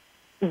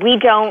 we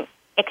don't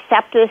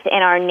accept this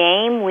in our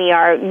name. We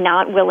are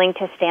not willing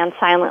to stand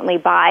silently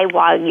by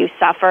while you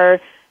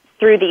suffer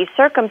through these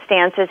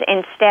circumstances.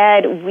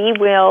 Instead, we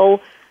will,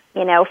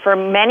 for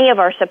many of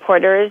our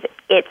supporters,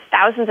 it's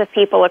thousands of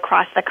people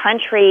across the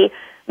country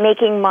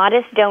making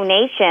modest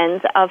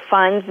donations of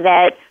funds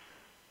that,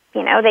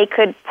 they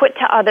could put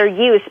to other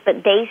use,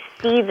 but they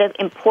see the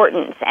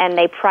importance and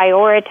they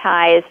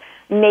prioritize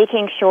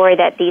making sure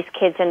that these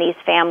kids and these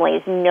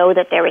families know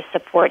that there is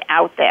support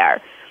out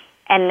there.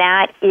 And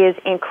that is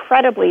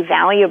incredibly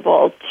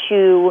valuable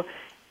to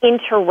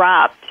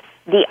interrupt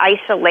the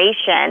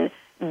isolation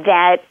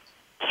that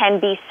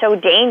can be so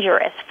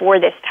dangerous for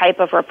this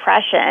type of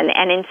repression.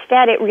 And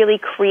instead, it really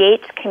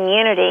creates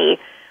community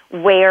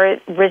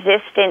where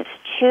resistance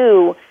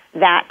to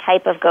that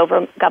type of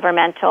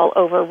governmental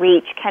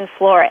overreach can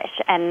flourish.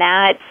 And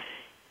that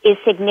is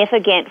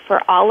significant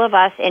for all of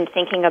us in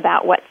thinking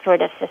about what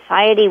sort of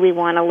society we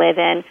want to live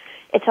in.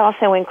 It's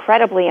also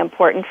incredibly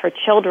important for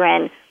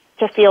children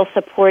to feel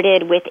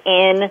supported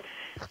within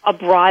a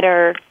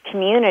broader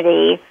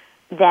community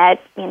that,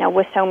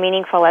 was so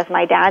meaningful, as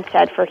my dad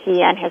said, for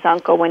he and his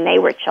uncle when they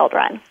were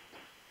children.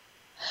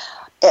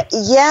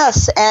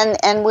 Yes,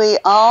 and we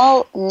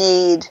all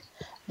need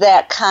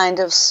that kind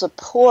of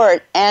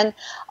support. And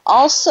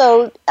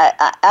also,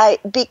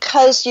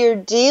 because you're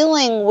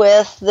dealing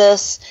with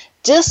this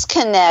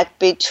disconnect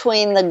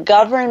between the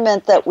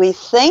government that we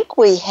think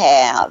we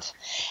have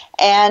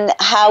and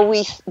how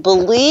we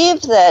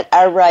believe that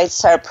our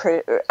rights are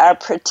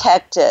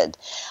protected,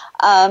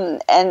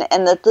 and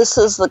that this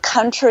is the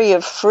country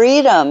of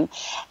freedom,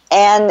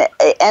 and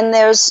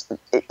there's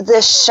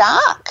this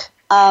shock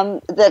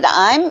that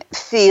I'm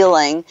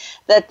feeling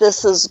that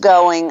this is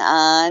going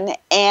on.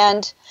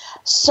 And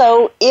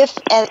so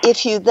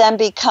if you then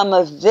become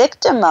a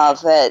victim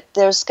of it,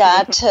 there's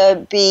got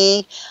to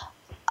be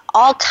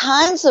all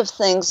kinds of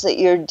things that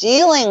you're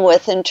dealing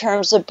with in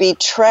terms of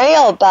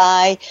betrayal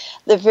by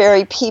the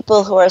very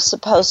people who are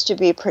supposed to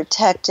be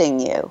protecting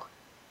you.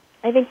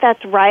 I think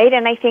that's right,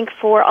 and I think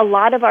for a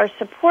lot of our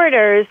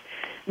supporters,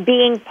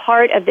 being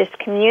part of this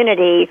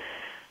community,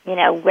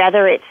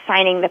 whether it's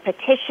signing the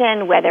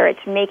petition, whether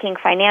it's making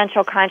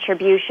financial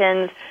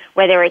contributions,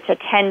 whether it's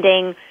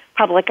attending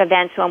public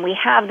events when we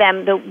have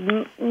them,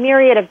 the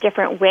myriad of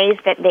different ways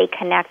that they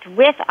connect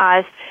with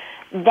us,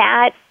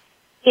 that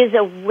is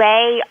a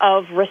way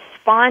of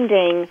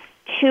responding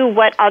to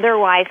what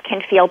otherwise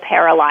can feel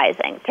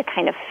paralyzing, to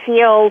kind of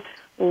feel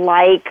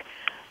like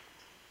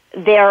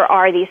there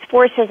are these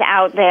forces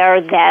out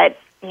there that,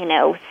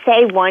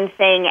 say one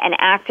thing and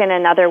act in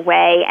another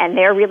way, and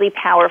they're really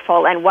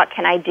powerful, and what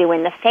can I do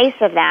in the face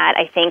of that?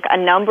 I think a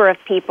number of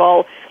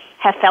people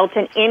have felt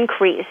an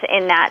increase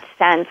in that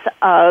sense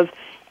of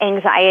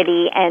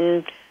anxiety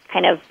and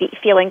kind of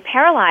feeling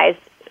paralyzed,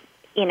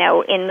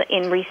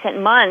 in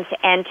recent months,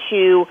 and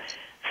to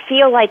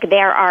feel like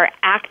there are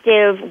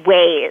active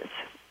ways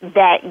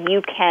that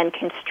you can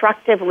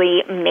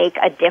constructively make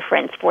a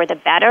difference for the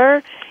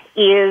better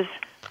is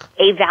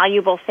a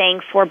valuable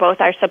thing for both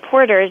our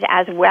supporters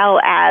as well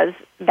as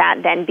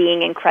that then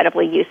being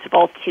incredibly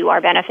useful to our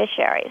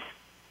beneficiaries.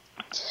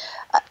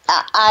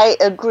 I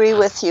agree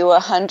with you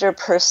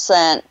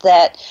 100%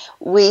 that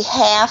we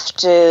have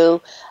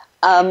to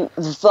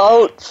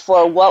vote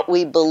for what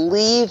we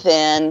believe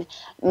in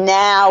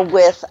now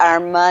with our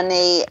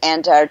money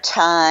and our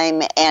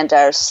time and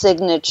our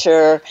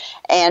signature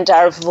and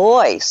our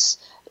voice.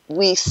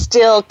 We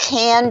still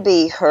can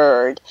be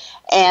heard,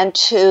 and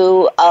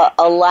to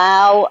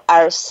allow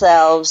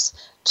ourselves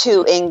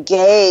to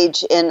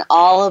engage in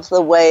all of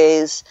the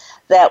ways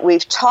that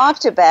we've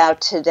talked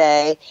about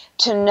today,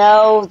 to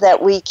know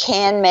that we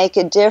can make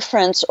a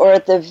difference, or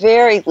at the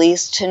very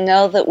least to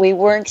know that we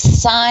weren't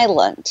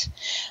silent,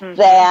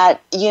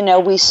 that,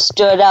 we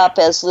stood up,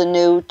 as the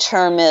new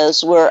term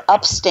is, we're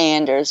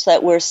upstanders,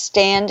 that we're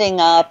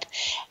standing up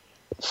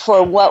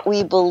for what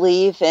we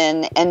believe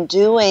in and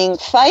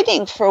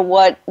fighting for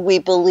what we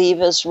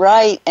believe is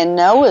right and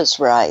know is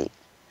right.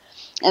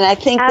 And I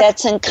think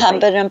that's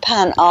incumbent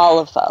upon all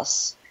of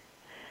us.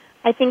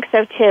 I think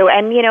so, too.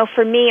 And,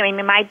 for me,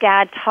 my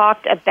dad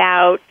talked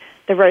about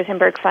the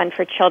Rosenberg Fund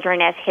for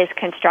Children as his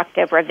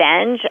constructive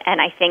revenge,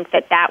 and I think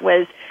that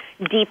was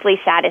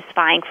deeply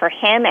satisfying for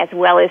him, as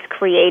well as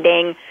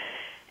creating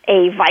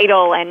a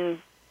vital and,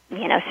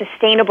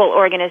 sustainable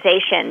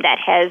organization that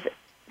has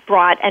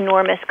brought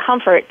enormous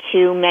comfort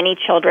to many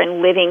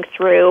children living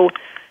through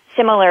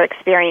similar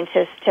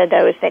experiences to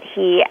those that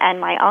he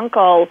and my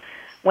uncle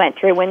went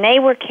through when they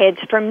were kids.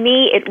 For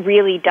me, it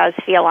really does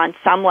feel on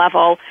some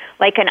level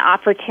like an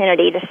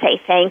opportunity to say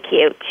thank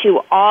you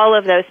to all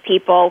of those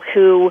people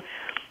who,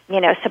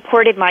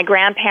 supported my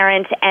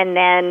grandparents and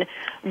then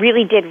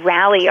really did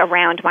rally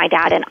around my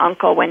dad and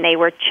uncle when they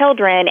were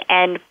children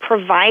and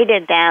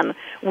provided them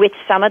with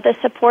some of the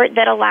support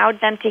that allowed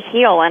them to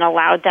heal and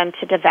allowed them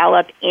to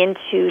develop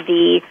into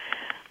the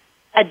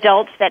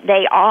adults that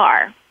they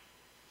are.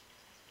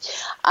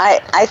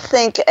 I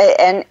think,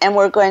 and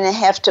we're going to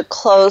have to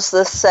close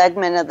this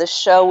segment of the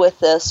show with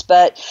this,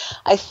 but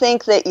I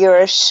think that you're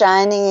a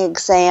shining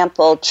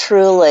example,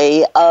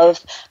 truly,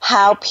 of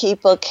how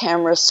people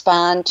can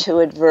respond to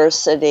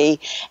adversity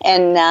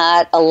and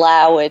not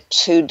allow it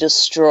to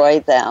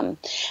destroy them.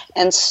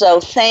 And so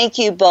thank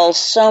you both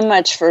so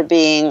much for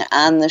being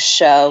on the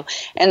show,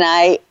 and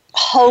I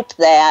hope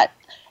that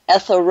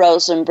Ethel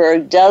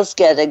Rosenberg does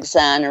get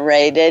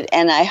exonerated,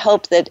 and I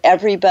hope that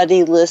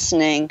everybody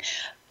listening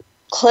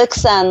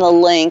clicks on the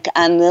link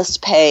on this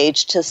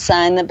page to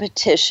sign the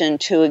petition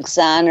to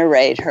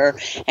exonerate her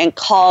and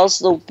calls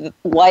the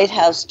White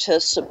House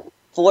to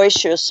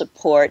voice your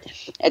support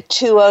at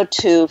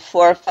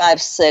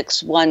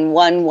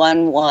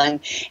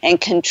 202-456-1111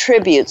 and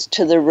contributes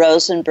to the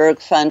Rosenberg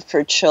Fund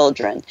for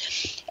Children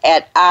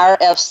at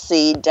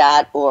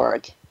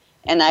rfc.org.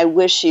 And I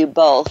wish you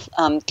both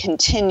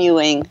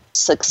continuing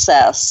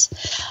success.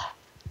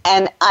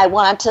 And I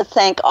want to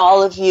thank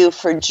all of you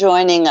for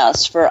joining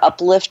us for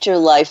Uplift Your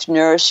Life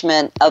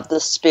Nourishment of the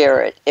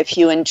Spirit. If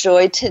you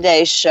enjoyed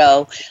today's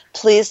show,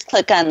 please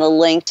click on the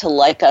link to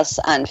like us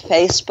on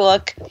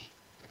Facebook.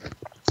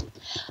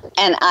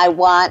 And I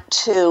want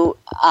to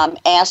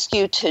ask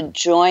you to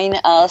join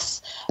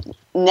us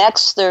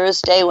next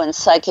Thursday when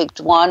Psychic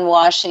Dwan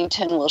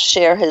Washington will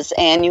share his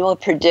annual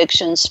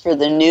predictions for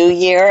the new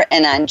year,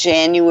 and on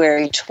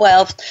January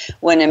 12th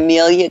when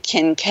Amelia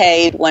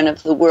Kincaid, one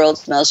of the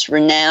world's most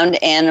renowned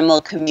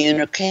animal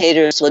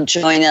communicators, will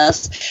join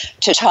us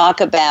to talk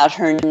about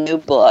her new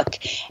book.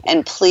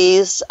 And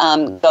please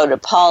go to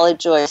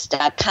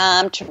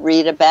paulajoyce.com to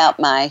read about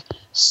my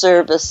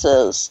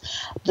services.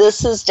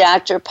 This is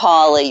Dr.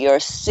 Paula, your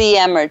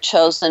CM or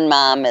chosen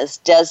mom, as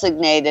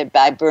designated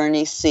by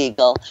Bernie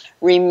Siegel.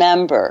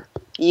 Remember,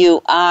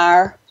 You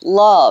are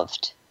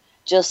loved.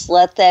 Just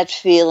let that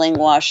feeling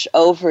wash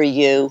over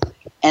you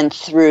and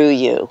through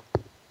you.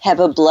 Have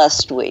a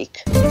blessed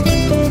week.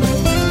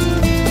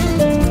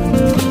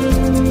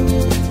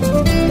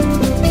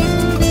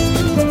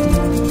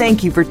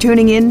 Thank you for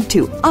tuning in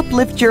to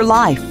Uplift Your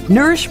Life,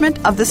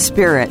 Nourishment of the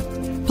Spirit.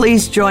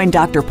 Please join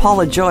Dr.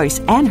 Paula Joyce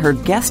and her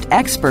guest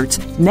experts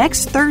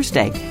next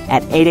Thursday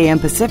at 8 a.m.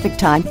 Pacific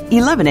Time,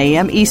 11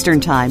 a.m. Eastern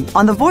Time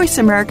on the Voice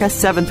America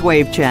 7th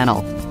Wave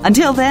channel.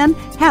 Until then,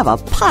 have a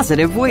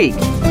positive week.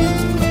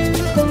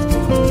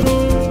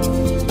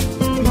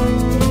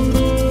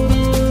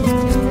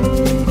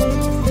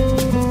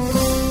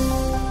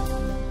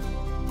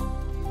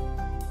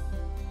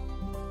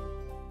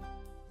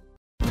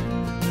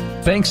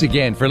 Thanks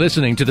again for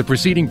listening to the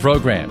preceding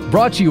program,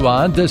 brought to you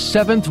on the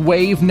 7th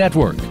Wave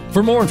Network.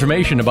 For more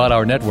information about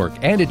our network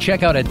and to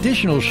check out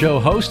additional show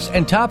hosts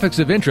and topics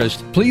of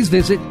interest, please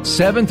visit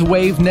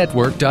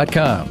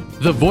 7thwavenetwork.com.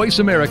 The Voice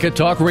America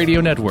Talk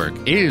Radio Network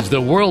is the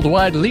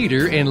worldwide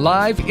leader in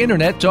live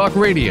Internet talk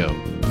radio.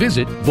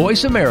 Visit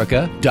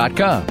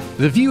voiceamerica.com.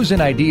 The views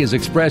and ideas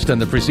expressed on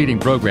the preceding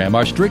program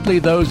are strictly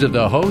those of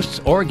the hosts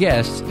or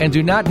guests and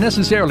do not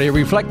necessarily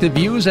reflect the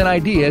views and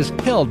ideas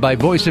held by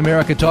Voice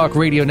America Talk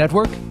Radio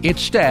Network, its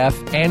staff,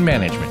 and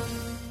management.